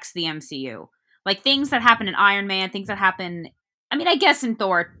affects the MCU. Like things that happen in Iron Man, things that happen I mean, I guess in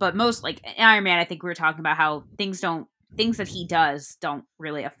Thor, but most like in Iron Man, I think we were talking about how things that he does don't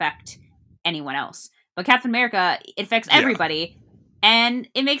really affect anyone else. But Captain America, it affects Yeah, everybody, and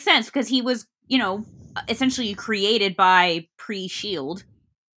it makes sense because he was, essentially created by pre-Shield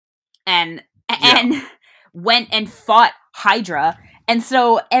and yeah, and went and fought Hydra. And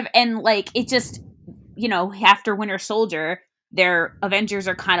so and like it just after Winter Soldier, their Avengers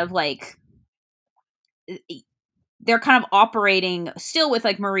are kind of like they're kind of operating still with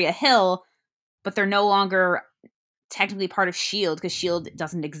like Maria Hill, but they're no longer technically part of Shield because Shield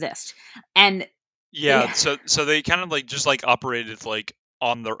doesn't exist. And yeah. So they kind of like just like operated like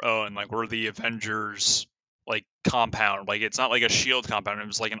on their own. Like we're the Avengers like compound. Like it's not like a Shield compound. It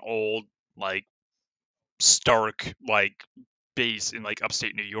was like an old like Stark like base in like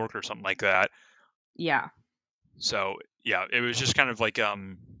upstate New York or something like that. yeah, So yeah, it was just kind of like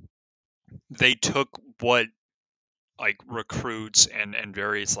they took what like recruits and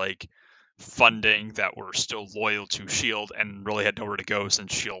various like funding that were still loyal to Shield and really had nowhere to go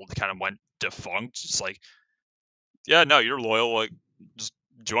since Shield kind of went defunct. It's like, yeah, no, you're loyal, like just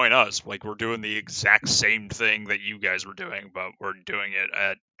join us. Like we're doing the exact same thing that you guys were doing, but we're doing it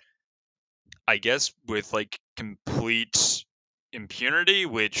at I guess with like complete impunity,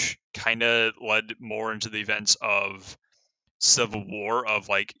 which kind of led more into the events of Civil War of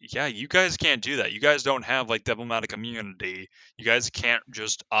like, yeah, you guys can't do that. You guys don't have like diplomatic immunity. You guys can't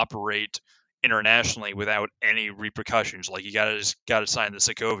just operate internationally without any repercussions. Like you gotta sign the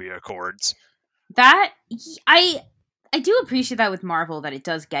Sokovia Accords. that I do appreciate that with Marvel that it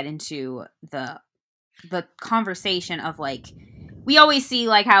does get into the conversation of like we always see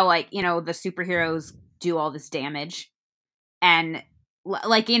like how like the superheroes do all this damage and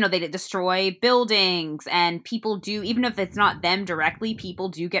like they destroy buildings and people do even if it's not them directly people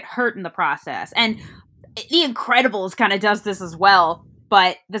do get hurt in the process and the Incredibles kind of does this as well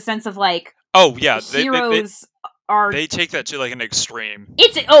but the sense of like Oh yeah, heroes are they take that to like an extreme.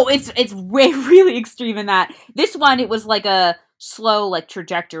 it's way really extreme in that this one it was like a slow like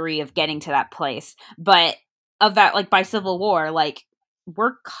trajectory of getting to that place but of that like by Civil War like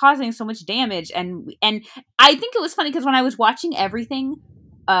we're causing so much damage and I think it was funny because when I was watching everything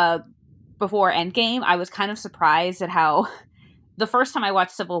uh before Endgame I was kind of surprised at how the first time I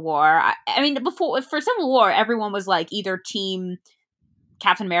watched Civil War I mean before for Civil War everyone was like either team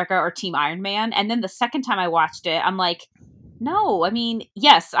Captain America or Team Iron Man. And then the second time I watched it, I'm like, no, I mean,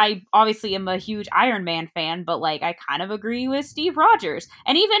 yes, I obviously am a huge Iron Man fan, but like I kind of agree with Steve Rogers.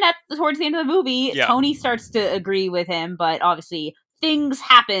 And even at towards the end of the movie, Yeah, Tony starts to agree with him, but obviously things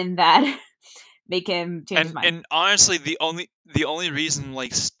happen that make him change his and mind. and honestly, the only reason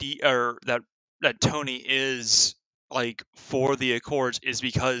like Steve or that Tony is like for the Accords is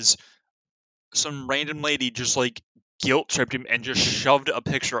because some random lady just like guilt tripped him and just shoved a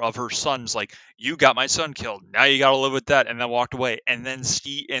picture of her son's like, you got my son killed, now you gotta live with that, and then walked away. And then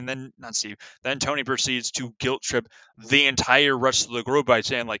Steve and then not Steve then Tony proceeds to guilt trip the entire rest of the group by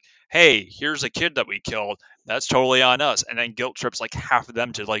saying like, hey, here's a kid that we killed, that's totally on us. And then guilt trips like half of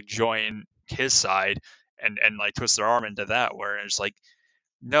them to like join his side and like twist their arm into that, where it's like,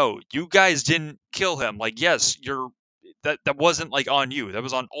 no, you guys didn't kill him. Like, yes, you're that wasn't like on you. That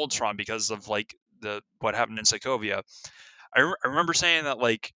was on Ultron because of like the what happened in Sokovia. I remember saying that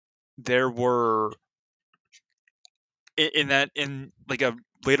like there were in like a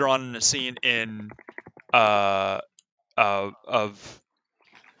later on in a scene in uh of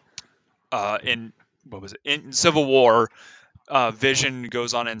in what was it in Civil War, Vision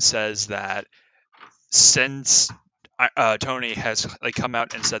goes on and says that since Tony has like come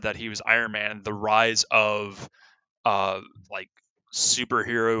out and said that he was Iron Man, the rise of like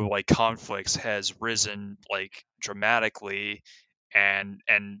superhero like conflicts has risen like dramatically, and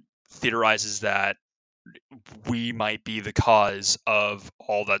theorizes that we might be the cause of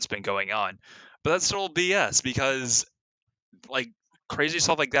all that's been going on. But that's total BS because like crazy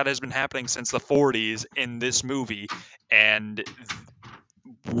stuff like that has been happening since the 40s in this movie, and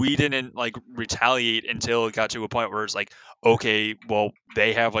we didn't like retaliate until it got to a point where it's like, okay, well,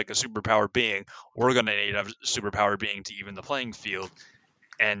 they have like a superpowered being, we're gonna need a superpowered being to even the playing field.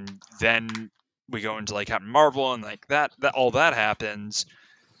 And then we go into like Captain Marvel, and like that all that happens.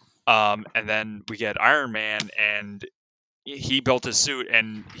 And then we get Iron Man, and he built his suit,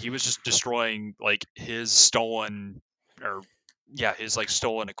 and he was just destroying like his stolen, or yeah, his like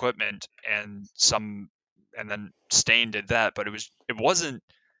stolen equipment, and then Stain did that, but it wasn't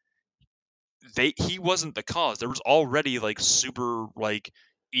he wasn't the cause. There was already like super like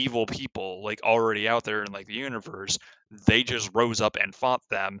evil people like already out there in like the universe. They just rose up and fought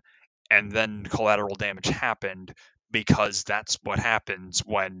them, and then collateral damage happened, because that's what happens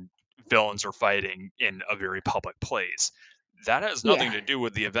when villains are fighting in a very public place. That has nothing Yeah. to do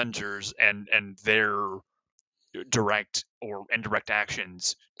with the Avengers and their direct or indirect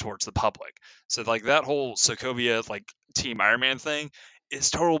actions towards the public. So like that whole Sokovia like Team Iron Man thing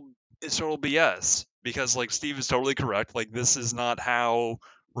is total BS, because like Steve is totally correct. Like this is not how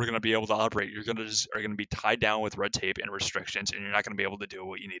we're gonna be able to operate. You're gonna just are gonna be tied down with red tape and restrictions, and you're not gonna be able to do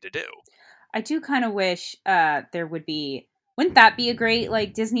what you need to do. I do kind of wish there would be. Wouldn't that be a great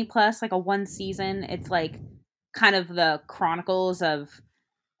like Disney Plus, like a one season? It's like kind of the chronicles of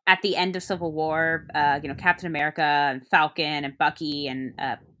at the end of Civil War. Captain America and Falcon and Bucky and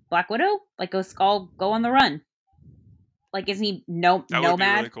Black Widow like all go on the run. Like, isn't he That would be really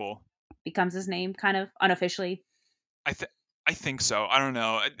Nomad cool. becomes his name kind of unofficially? I th- I think so. I don't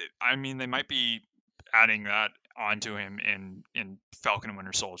know. I mean, they might be adding that onto him in Falcon and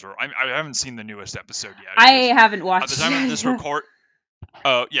Winter Soldier. I haven't seen the newest episode yet, I because haven't at the watched time of this it. record,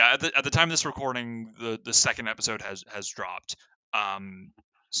 at the time of this recording, the second episode has dropped. Um,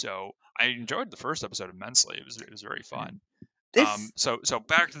 so I enjoyed the first episode immensely. It was very fun. this So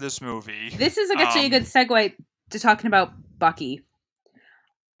back to this movie. this is like actually a good Um, segue to talking about Bucky.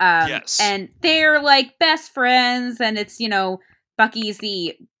 yes, And they're like best friends, and it's Bucky's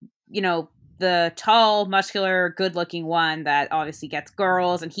you know the tall, muscular, good-looking one that obviously gets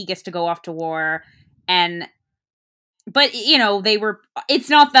girls, and he gets to go off to war, and but they were. It's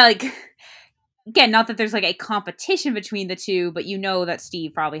not that like again, not that there's like a competition between the two, but that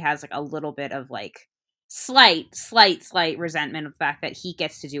Steve probably has like a little bit of like slight resentment of the fact that he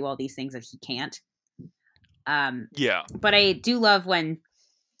gets to do all these things that he can't. Um, yeah. but I do love when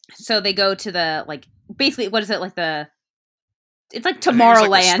so they go to the like basically what is it like the it's like I think it was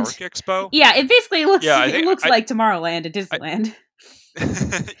like the Stark Tomorrowland. Expo. Yeah, it basically looks Yeah, I it think looks like Tomorrowland at I Disneyland.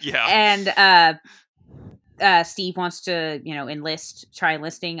 yeah. And Steve wants to, try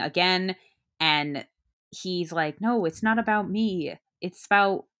enlisting again, and he's like, "No, it's not about me. It's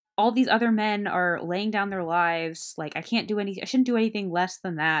about all these other men are laying down their lives. Like I shouldn't do anything less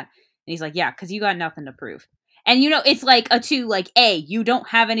than that." And he's like, "Yeah, cuz you got nothing to prove." And it's like a two like A, you don't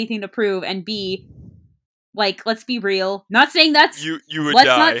have anything to prove, and B, like let's be real. Not saying that's You would let's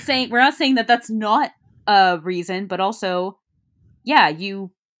not die. saying we're not saying that that's not a reason, but also yeah,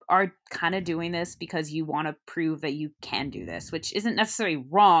 you are kind of doing this because you want to prove that you can do this, which isn't necessarily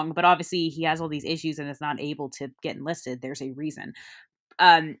wrong, but obviously he has all these issues and is not able to get enlisted. There's a reason.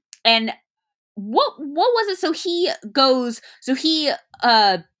 And what was it? So he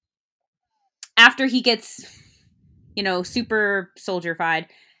after he gets super soldierified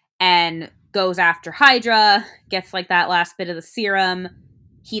and goes after Hydra, gets like that last bit of the serum.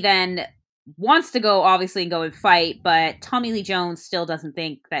 He then wants to go obviously and go and fight, but Tommy Lee Jones still doesn't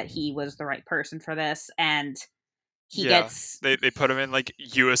think that he was the right person for this, and he Yeah, gets they put him in like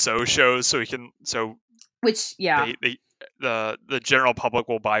USO shows, so he can which yeah, they the general public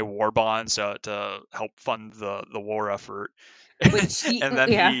will buy war bonds to help fund the war effort. And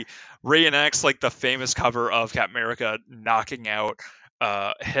then yeah, he reenacts like the famous cover of Captain America knocking out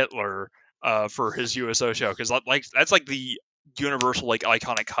Hitler for his USO show, because like that's like the universal like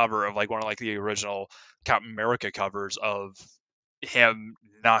iconic cover of like one of like the original Captain America covers of him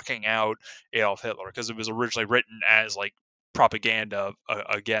knocking out Adolf Hitler, because it was originally written as like propaganda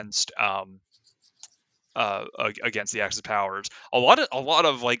against against the Axis powers. A lot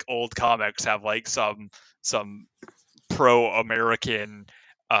of like old comics have like some pro American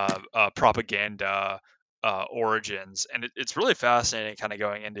propaganda origins, and it's really fascinating kind of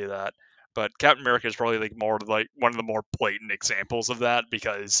going into that. But Captain America is probably like more like one of the more blatant examples of that,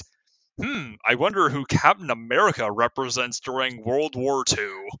 because I wonder who Captain America represents during World War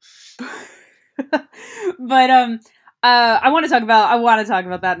II. but I want to talk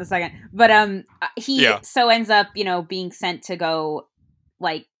about that in a second. But he Yeah, so ends up being sent to go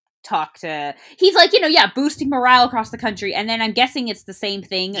like talk to, he's like, boosting morale across the country, and then I'm guessing it's the same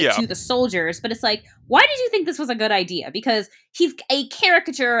thing Yeah. to the soldiers, but it's like, why did you think this was a good idea? Because he's a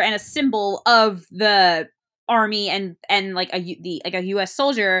caricature and a symbol of the army and like a US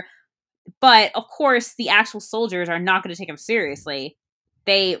soldier, but of course the actual soldiers are not going to take him seriously.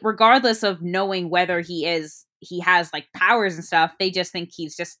 They, regardless of knowing whether he has like powers and stuff, they just think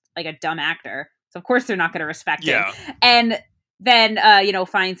he's just like a dumb actor. So of course they're not going to respect him. And then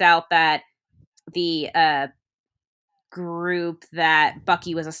finds out that the group that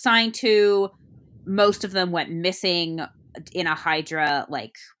Bucky was assigned to, most of them went missing in a Hydra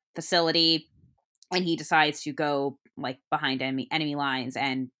like facility, and he decides to go like behind enemy lines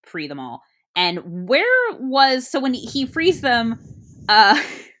and free them all. And when he frees them,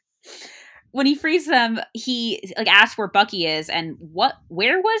 he like asks where Bucky is, and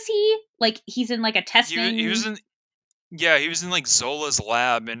where was he? Like, he's in like a testing. He was in like Zola's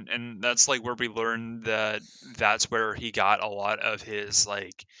lab, and that's like where we learned that that's where he got a lot of his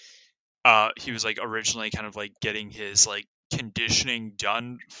like he was like originally kind of like getting his like conditioning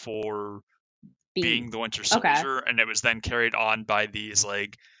done for being the Winter Soldier, and it was then carried on by these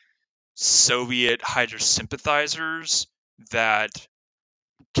like Soviet Hydra sympathizers that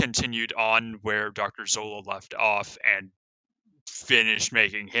continued on where Dr. Zola left off and finished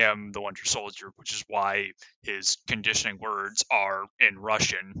making him the Winter Soldier, which is why his conditioning words are in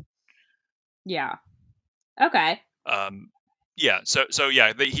Russian. Yeah. Okay. Yeah. So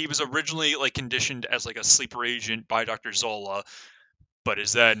yeah, he was originally like conditioned as like a sleeper agent by Dr. Zola, but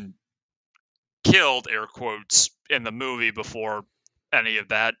is then killed, air quotes, in the movie before any of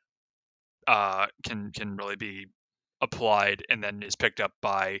that can really be applied, and then is picked up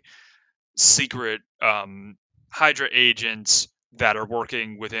by secret Hydra agents that are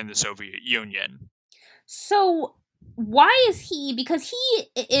working within the Soviet Union. So why is he? Because he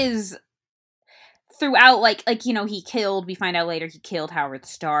is throughout, we find out later he killed Howard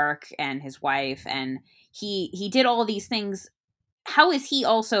Stark and his wife, and he did all these things. How is he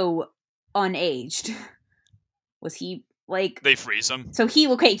also unaged? Was he like, they freeze him? So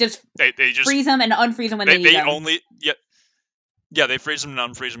they just freeze him and unfreeze him when they need him. They freeze him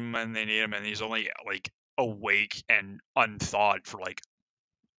and unfreeze him when they need him, and he's only like awake and unthawed for like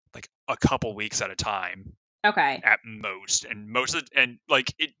a couple weeks at a time. Okay. At most,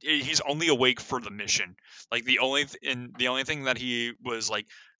 he's only awake for the mission. Like the only thing that he was like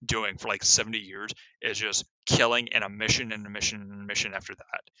doing for like 70 years is just killing in a mission and a mission and a mission after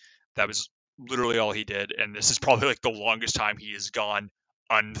that. That was literally all he did, and this is probably like the longest time he has gone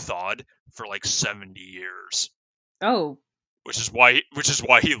unthawed for like 70 years. Oh. Which is why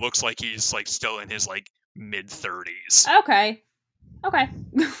he looks like he's like still in his like mid 30s. Okay.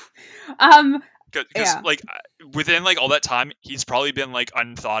 Because like within like all that time, he's probably been like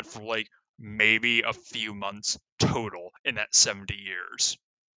unthawed for like maybe a few months total in that 70 years.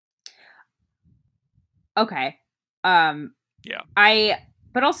 Okay. Yeah.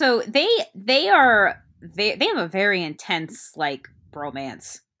 But also they have a very intense like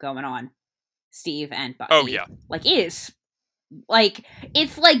bromance going on, Steve and Bucky. Oh yeah. Like, it is like,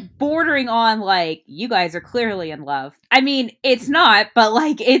 it's like bordering on like, you guys are clearly in love. I mean, it's not, but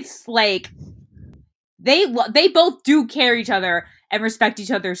like, it's like they both do care each other and respect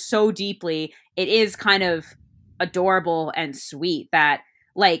each other so deeply. It is kind of adorable and sweet that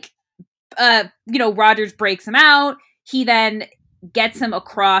like Rogers breaks him out. He then gets him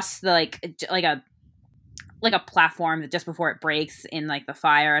across the like a platform that just before it breaks in like the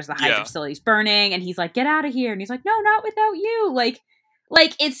fire as the Hydra facility's burning, and he's like, "Get out of here!" And he's like, "No, not without you." Like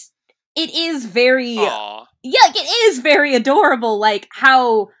it is very it is very adorable. Like,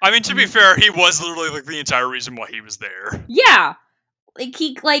 how, I mean, to be fair, he was literally like the entire reason why he was there. Yeah, like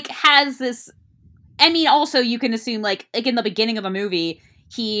he like has this. I mean, also you can assume like in the beginning of the movie,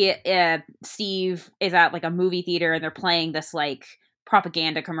 Steve is at like a movie theater and they're playing this like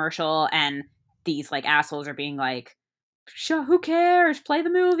propaganda commercial, and these like assholes are being like, who cares, play the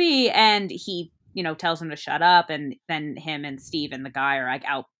movie, and he tells him to shut up, and then him and Steve and the guy are like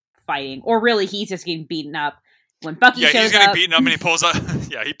out fighting, or really he's just getting beaten up when Bucky shows up. He's getting beaten up, and he pulls up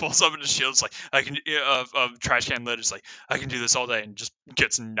he pulls up in his shield's like, I can trash can lid is like, I can do this all day, and just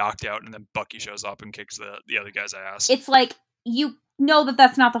gets knocked out, and then Bucky shows up and kicks the other guy's ass. It's like, you know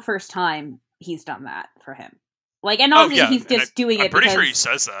that's not the first time he's done that for him. Like, and obviously he's just doing it. I'm pretty sure he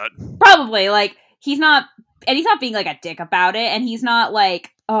says that. Probably, like, he's not being like a dick about it, and he's not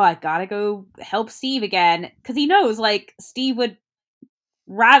like, oh, I gotta go help Steve again, because he knows like Steve would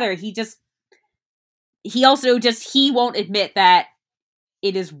rather he won't admit that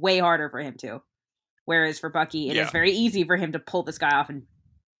it is way harder for him to. Whereas for Bucky, it is very easy for him to pull this guy off and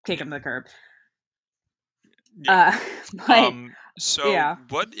kick him to the curb. Yeah. But So yeah.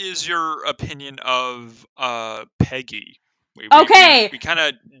 what is your opinion of Peggy? Okay. We kind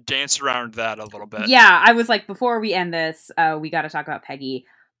of danced around that a little bit. Yeah, I was like, before we end this, we got to talk about Peggy.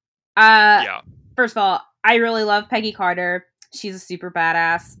 Yeah. First of all, I really love Peggy Carter. She's a super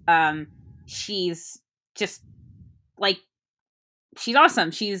badass. She's just like, she's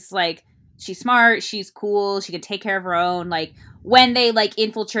awesome. She's like, she's smart. She's cool. She can take care of her own. Like, when they like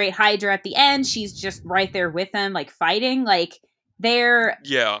infiltrate Hydra at the end, she's just right there with them, like fighting. Like, they're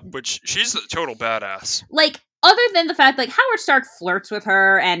Yeah, which she's a total badass. like, other than the fact like Howard Stark flirts with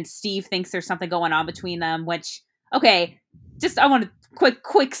her and Steve thinks there's something going on between them, which, okay, just I want to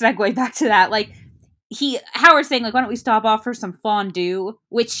quick segue back to that. Like, Howard's saying like, why don't we stop off for some fondue,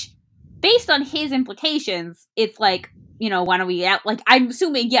 which based on his implications, it's like, why don't we out, like, I'm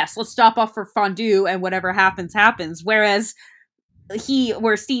assuming, yes, let's stop off for fondue and whatever happens happens, whereas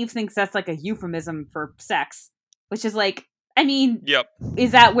where Steve thinks that's like a euphemism for sex, which is like, I mean, Yep.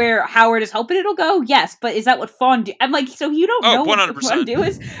 is that where Howard is hoping it'll go? Yes, but is that what fondue? I'm like, so you don't know 100%. what fondue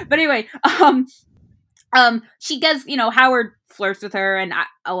is? But anyway, she does, Howard flirts with her and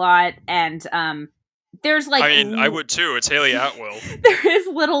a lot, and there's like, I mean, I would too. It's Haley Atwell. There is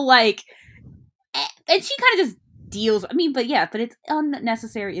little like, and she kind of just deals. I mean, but it's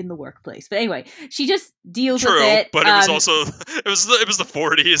unnecessary in the workplace. But anyway, she just deals with it. But it was also it was the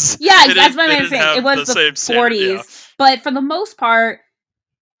 40s. Yeah, that's what I'm saying. It was the 40s, yeah. But for the most part,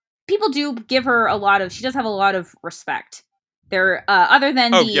 people do give her a lot of. She does have a lot of respect. There, other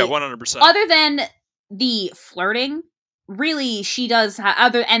than 100%. Other than the flirting, really, she does.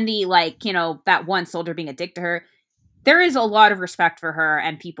 Other and the like, that one soldier being a dick to her. There is a lot of respect for her,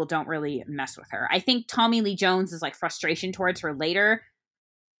 and people don't really mess with her. I think Tommy Lee Jones is like frustration towards her later.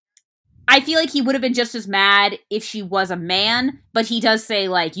 I feel like he would have been just as mad if she was a man, but he does say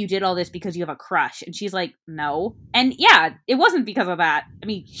like, you did all this because you have a crush, and she's like, no. And yeah, it wasn't because of that. I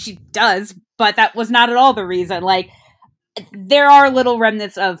mean, she does, but that was not at all the reason. Like, there are little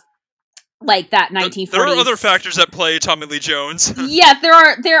remnants of like that 1940s. There are other factors that play Tommy Lee Jones. Yeah, there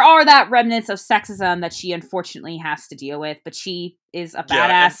are that remnants of sexism that she unfortunately has to deal with, but she is a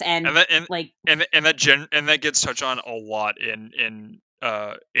badass, and that gets touched on a lot in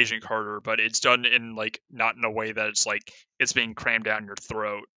Agent Carter, but it's done in like not in a way that it's like it's being crammed down your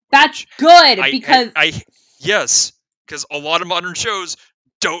throat. That's good because yes, because a lot of modern shows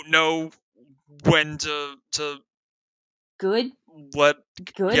don't know when to good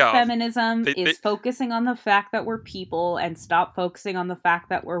yeah, feminism is focusing on the fact that we're people and stop focusing on the fact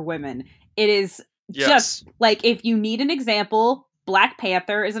that we're women. It is just like, if you need an example, Black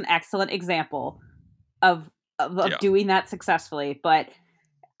Panther is an excellent example of doing that successfully. But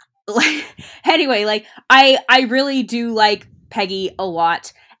like, anyway, like I really do like Peggy a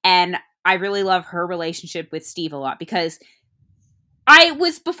lot, and I really love her relationship with Steve a lot, because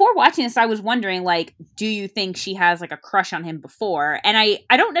before watching this, I was wondering, like, do you think she has like a crush on him before? And I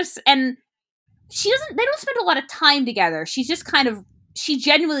don't know, and they don't spend a lot of time together. She's just she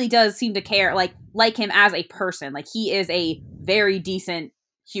genuinely does seem to care, like him as a person. Like, he is a very decent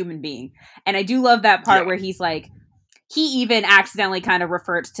human being. And I do love that part where he's like, he even accidentally kind of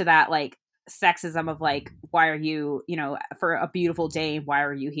refers to that, like, sexism of like, why are you, for a beautiful dame, why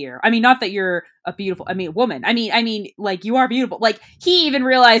are you here? I mean, not that you're a beautiful, woman. I mean, like, you are beautiful. Like, he even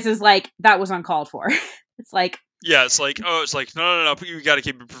realizes like that was uncalled for. It's like, yeah, it's like, no, you got to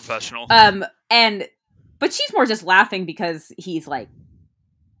keep it professional. But she's more just laughing because he's like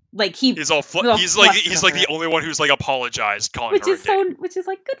he's like the only one who's like apologized, calling her a dame. Which is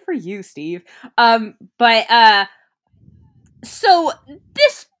like, good for you, Steve. But so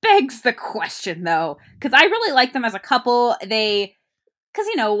this begs the question, though, because I really like them as a couple. Because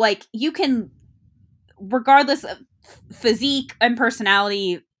like, you can, regardless of physique and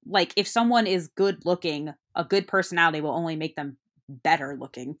personality, like, if someone is good looking, a good personality will only make them better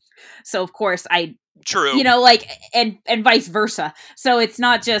looking. So of course true, like, and vice versa. So it's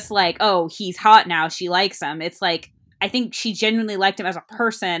not just like, oh, he's hot now, she likes him. It's like, I think she genuinely liked him as a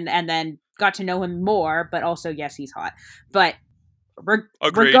person, and then got to know him more. But also, yes, he's hot. But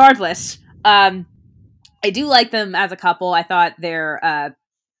regardless, I do like them as a couple. I thought their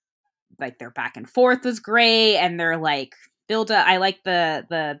back and forth was great, and their like build up. I like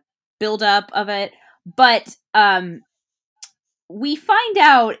the build up of it. But we find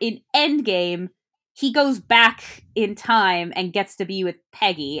out in Endgame, he goes back in time and gets to be with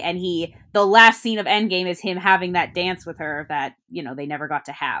Peggy, and the last scene of Endgame is him having that dance with her that, they never got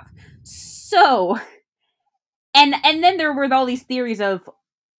to have. So, and then there were all these theories of,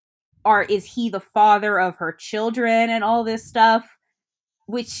 is he the father of her children and all this stuff,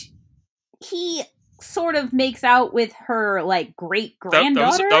 which he sort of makes out with her like great That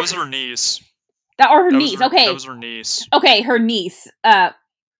granddaughter. that was her niece. Or her niece. Okay, that was her niece. Okay, her niece. But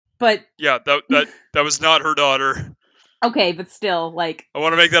yeah, that was not her daughter. Okay, but still, like, I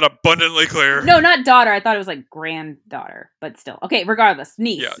want to make that abundantly clear. No, not daughter. I thought it was like granddaughter, but still. Okay, regardless,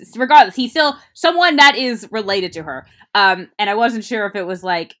 niece. Yeah. Regardless, he's still someone that is related to her. And I wasn't sure if it was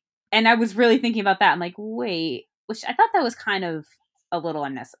like, and I was really thinking about that. I'm like, wait, which I thought that was kind of a little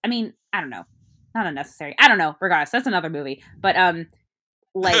unnecessary. I mean, I don't know, not unnecessary. I don't know. Regardless, that's another movie. But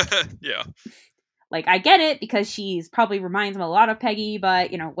like, yeah, like I get it because she's probably reminds him a lot of Peggy, but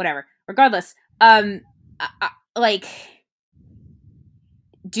whatever. Regardless, like,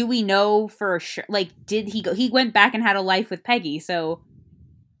 do we know for sure? Like, did he go? He went back and had a life with Peggy, so,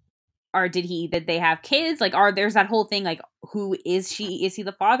 or did they have kids? Like, there's that whole thing, like, who is she? Is he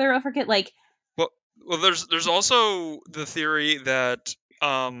the father of her kid? Like, well, there's also the theory that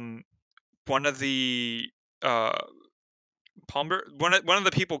one of the Palmer, one of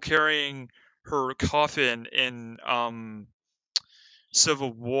the people carrying her coffin in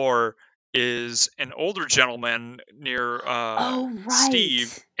Civil War is an older gentleman near oh right,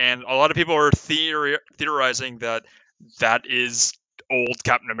 Steve, and a lot of people are theorizing that is old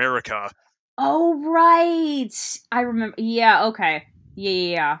Captain America. Oh right, I remember. Yeah, okay,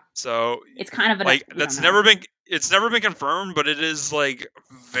 yeah. So it's kind of like it's never been confirmed, but it is like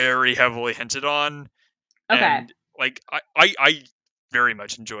very heavily hinted on. Okay. And like I very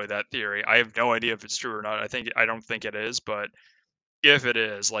much enjoy that theory. I have no idea if it's true or not. I don't think it is, but if it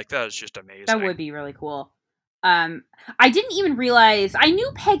is, like, that is just amazing. That would be really cool. I didn't even realize, I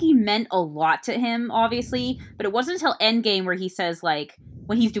knew Peggy meant a lot to him, obviously, but it wasn't until Endgame where he says, like,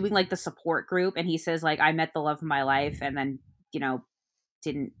 when he's doing, like, the support group, and he says, like, I met the love of my life, and then,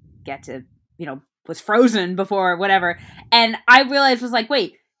 didn't get to, was frozen before, whatever. And I realized, was like,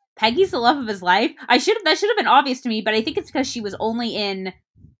 wait, Peggy's the love of his life? That should have been obvious to me, but I think it's because she was only in,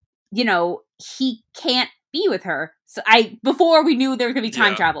 he can't be with her. So before we knew there was gonna be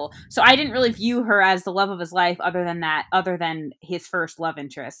time travel. So I didn't really view her as the love of his life other than his first love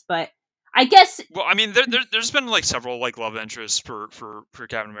interest. But I guess, well, I mean, there's been like several like love interests for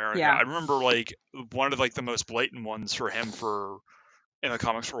Captain America. Yeah. I remember like one of like the most blatant ones for him in the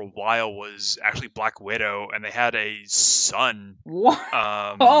comics for a while was actually Black Widow, and they had a son. What?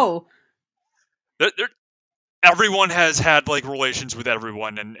 Oh, everyone has had like relations with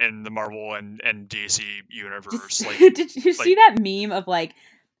everyone in the Marvel and DC universe. Like, did you see that meme of like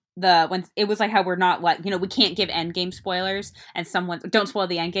when it was like how we're not like, we can't give Endgame spoilers, and someone don't spoil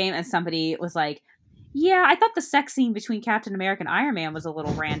the Endgame, and somebody was like, yeah, I thought the sex scene between Captain America and Iron Man was a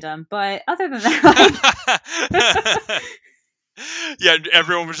little random, but other than that, yeah,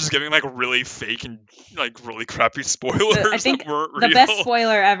 everyone was just giving like really fake and like really crappy spoilers. I think that weren't the real. best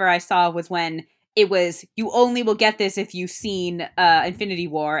spoiler ever I saw was when it was, you only will get this if you've seen Infinity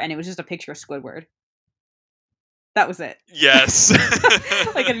War, and it was just a picture of Squidward. That was it. Yes.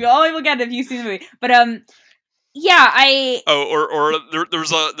 Like, you only will get it if you've seen the movie. But yeah, there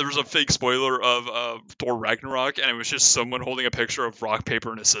was a fake spoiler of Thor Ragnarok, and it was just someone holding a picture of rock,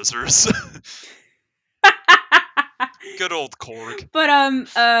 paper, and a scissors. Good old Korg.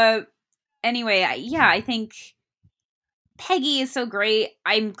 But anyway, I think Peggy is so great.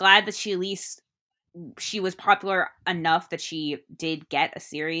 I'm glad that she was popular enough that she did get a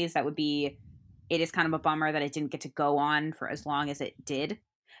series. It is kind of a bummer that it didn't get to go on for as long as it did.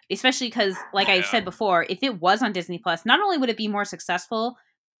 Especially because, like I said before, if it was on Disney Plus, not only would it be more successful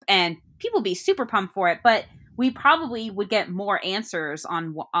and people would be super pumped for it, but we probably would get more answers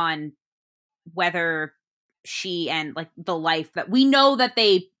on whether she and like the life that we know that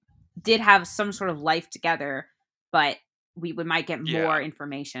they did have some sort of life together, but we might get more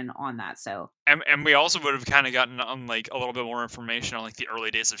information on that. So and we also would have kind of gotten on like a little bit more information on like the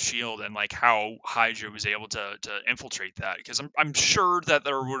early days of Shield and like how Hydra was able to infiltrate that, because I'm sure that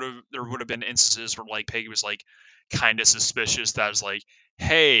there would have been instances where like Peggy was like kind of suspicious, that was like,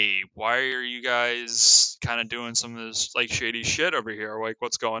 hey, why are you guys kind of doing some of this like shady shit over here? Like,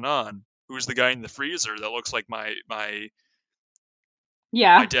 what's going on? Who's the guy in the freezer that looks like my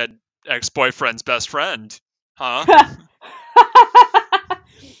dead ex-boyfriend's best friend? Huh?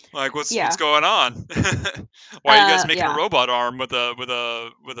 Like, what's going on? Why are you guys making a robot arm with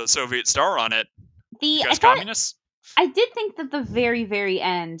a Soviet star on it? You guys communists? I did think that the very, very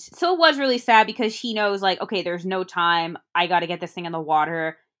end, so it was really sad because he knows, like, okay, there's no time. I got to get this thing in the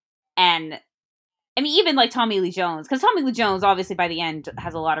water. And I mean, even like Tommy Lee Jones, because Tommy Lee Jones obviously by the end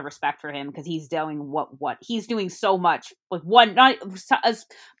has a lot of respect for him because he's doing what he's doing so much with one, not as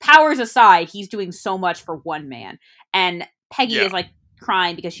powers aside, he's doing so much for one man. And Peggy is like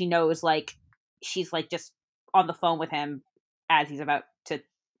crying because she knows like she's like just on the phone with him as he's about to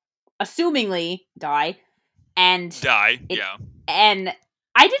assumingly die, and Die, it yeah. and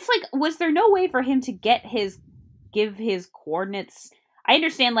I just like, was there no way for him to give his coordinates? I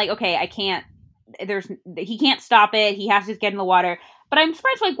understand, like, okay, I can't. He can't stop it. He has to get in the water. But I'm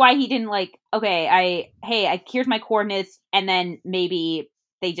surprised, like, why he didn't like. Okay, here's my coordinates, and then maybe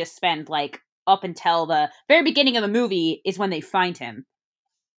they just spend like up until the very beginning of the movie is when they find him.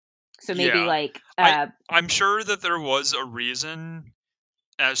 So maybe Yeah. like, I'm sure that there was a reason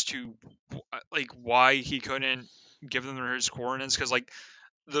as to like why he couldn't give them his coordinates, because like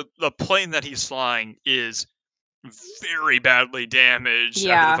the plane that he's flying is very badly damaged after the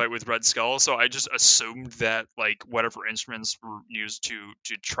yeah, fight with Red Skull, so I just assumed that like whatever instruments were used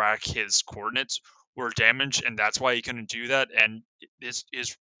to track his coordinates were damaged, and that's why he couldn't do that. And his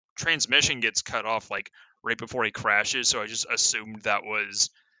transmission gets cut off like right before he crashes, so I just assumed that was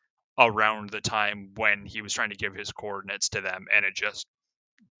around the time when he was trying to give his coordinates to them, and it just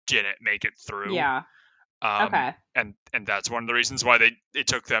didn't make it through. yeah, Um, okay, and that's one of the reasons why it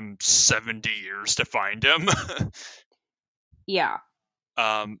took them 70 years to find him. yeah,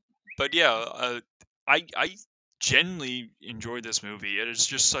 Um, but yeah, I genuinely enjoyed this movie. It is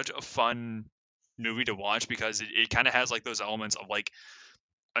just such a fun movie to watch because it kind of has like those elements of like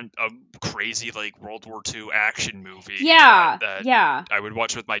a crazy like World War II action movie yeah, that yeah. I would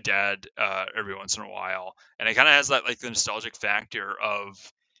watch with my dad every once in a while, and it kind of has that like the nostalgic factor of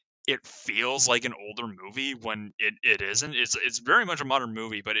it feels like an older movie when it isn't. It's very much a modern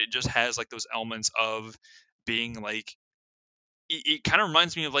movie, but it just has like those elements of being like it kind of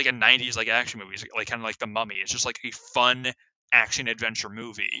reminds me of like a 90s like action movies, like kind of like The Mummy. It's just like a fun action adventure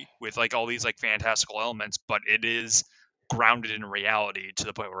movie with like all these like fantastical elements, but it is grounded in reality to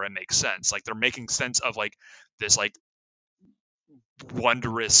the point where it makes sense. Like they're making sense of like this like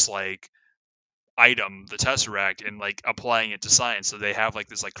wondrous like item, the Tesseract, and like applying it to science. So they have like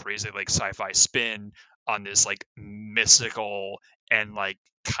this like crazy like sci-fi spin on this like mystical and like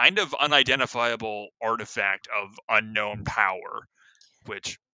kind of unidentifiable artifact of unknown power,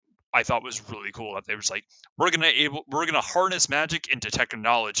 which I thought was really cool. That they was like, we're gonna harness magic into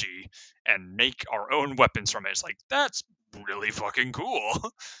technology and make our own weapons from it. It's like that's really fucking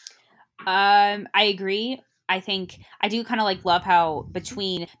cool. I agree. I think I do kind of like love how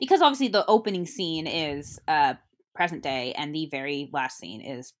between, because obviously the opening scene is present day and the very last scene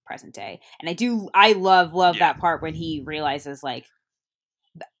is present day. And I love Yeah, that part when he realizes like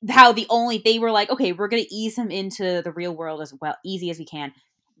how they were like, okay, we're going to ease him into the real world as well easy as we can.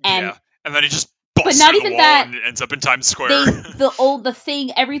 And yeah, and then he just but busts not through the even wall that, and ends up in Times Square. the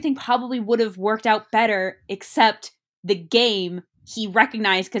thing, everything probably would have worked out better except the game he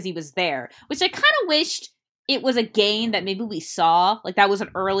recognized because he was there, which I kind of wished it was a game that maybe we saw, like that was an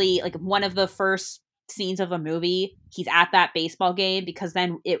early, like one of the first scenes of a movie, he's at that baseball game, because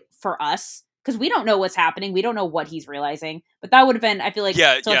then it, for us, because we don't know what's happening, we don't know what he's realizing, but that would have been, I feel like,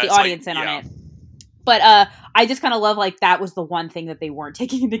 Yeah, to let yeah, the it's like audience in on yeah, it. But I just kind of love like that was the one thing that they weren't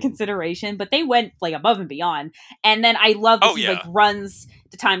taking into consideration, but they went like above and beyond. And then I love that oh he like yeah, runs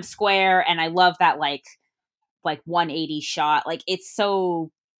to Times Square, and I love that like 180 shot. Like it's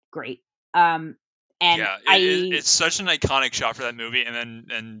so great. Um and yeah. I It's such an iconic shot for that movie, and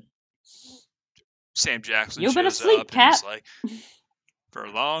then Sam Jackson You've been shows asleep, up and Cap. he's like, for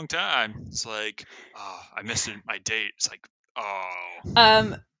a long time. It's like, oh, I missed my date. It's like, oh,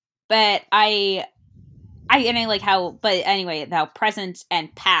 Um but I like how, but anyway, how present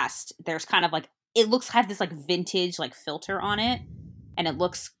and past, there's kind of like, it looks, have this like vintage like filter on it, and it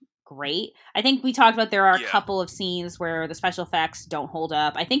looks great. I think we talked about there are a yeah, couple of scenes where the special effects don't hold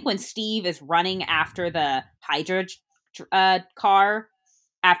up. I think when Steve is running after the Hydra car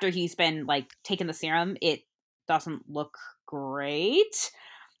after he's been like taking the serum, it doesn't look great.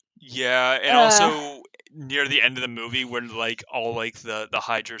 yeah, and Uh also near the end of the movie when like all like the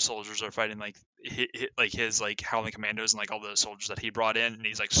Hydra soldiers are fighting like like his like Howling Commandos and like all the soldiers that he brought in, and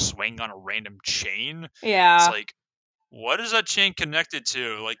he's like swinging on a random chain. It's yeah. like, what is that chain connected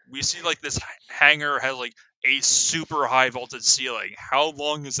to? Like we see like this hangar has like a super high voltage ceiling. How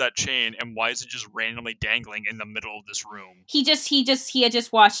long is that chain, and why is it just randomly dangling in the middle of this room? He had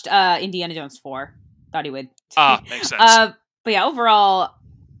just watched Indiana Jones 4. Thought he would. Ah, makes sense. uh but yeah, overall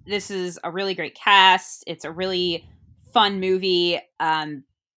this is a really great cast. It's a really fun movie.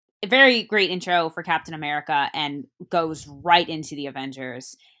 A very great intro for Captain America, and goes right into the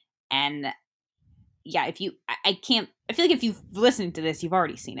Avengers. And yeah, if you I can't, I feel like if you've listened to this, you've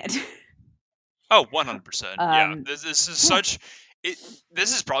already seen it. Oh, 100%. Yeah. um This is yeah. such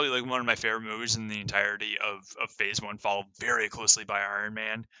This is probably like one of my favorite movies in the entirety of Phase One, followed very closely by Iron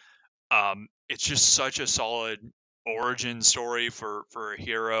Man. It's just such a solid origin story for a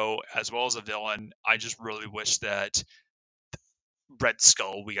hero as well as a villain. I just really wish that Red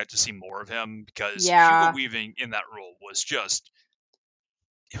Skull, we got to see more of him, because Hugo Yeah, Weaving in that role was just,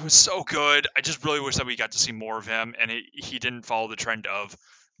 it was so good. I just really wish that we got to see more of him, and he didn't follow the trend of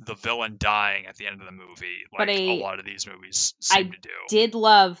the villain dying at the end of the movie but like a lot of these movies seem I to do. did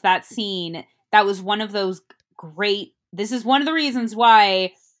love that scene. That was one of those great. This is one of the reasons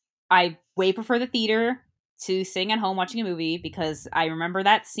why I way prefer the theater to sitting at home watching a movie, because I remember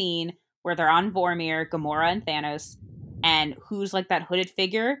that scene where they're on Vormir, Gamora and Thanos, and who's like that hooded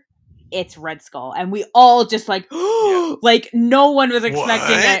figure? It's Red Skull, and we all just like, Yeah. like no one was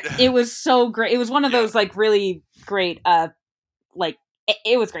expecting What? it. It was so great. It was one of Yeah. those like really great. Like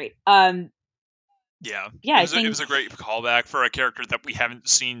it was great. Yeah. Yeah, I It think was a great callback for a character that we haven't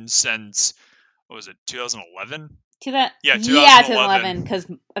seen since, what was it, 2011? to that. Yeah, Yeah, 2011, 2011. because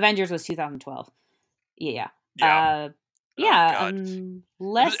Avengers was 2012. Yeah. Yeah. Oh Yeah. god.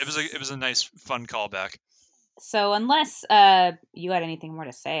 Unless It was a nice fun callback. So unless you had anything more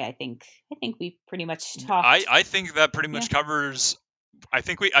to say, I think we pretty much talked. I think that pretty Yeah. much covers. I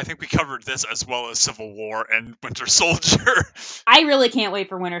think we covered this as well as Civil War and Winter Soldier. I really can't wait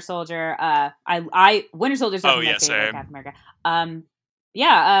for Winter Soldier. I Winter Soldier is Oh definitely my yeah, favorite same. Captain America.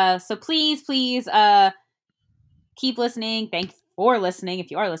 Yeah, so please keep listening. Thanks for listening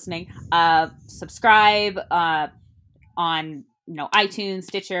if you are listening. Subscribe on iTunes,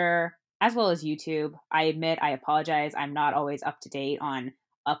 Stitcher, as well as YouTube. I admit, I apologize. I'm not always up to date on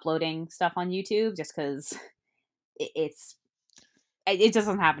uploading stuff on YouTube, just because it's it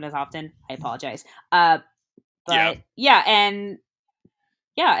doesn't happen as often. I apologize. Yeah. But yeah,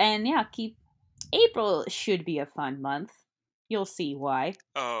 keep April should be a fun month. You'll see why.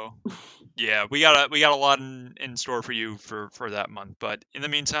 Oh yeah, we got a lot in store for you for that month. But in the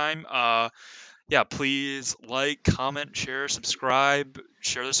meantime, yeah, please like, comment, share, subscribe,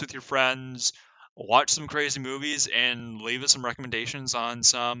 share this with your friends, watch some crazy movies, and leave us some recommendations on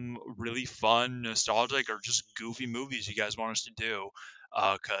some really fun, nostalgic, or just goofy movies you guys want us to do.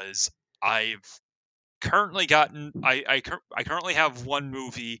 Because I've currently gotten, I currently have one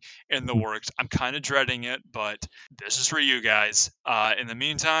movie in the works. I'm kind of dreading it, but this is for you guys. In the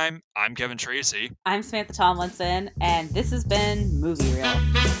meantime, I'm Kevin Tracy. I'm Samantha Tomlinson, and this has been Movie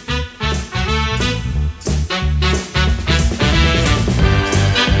Reel.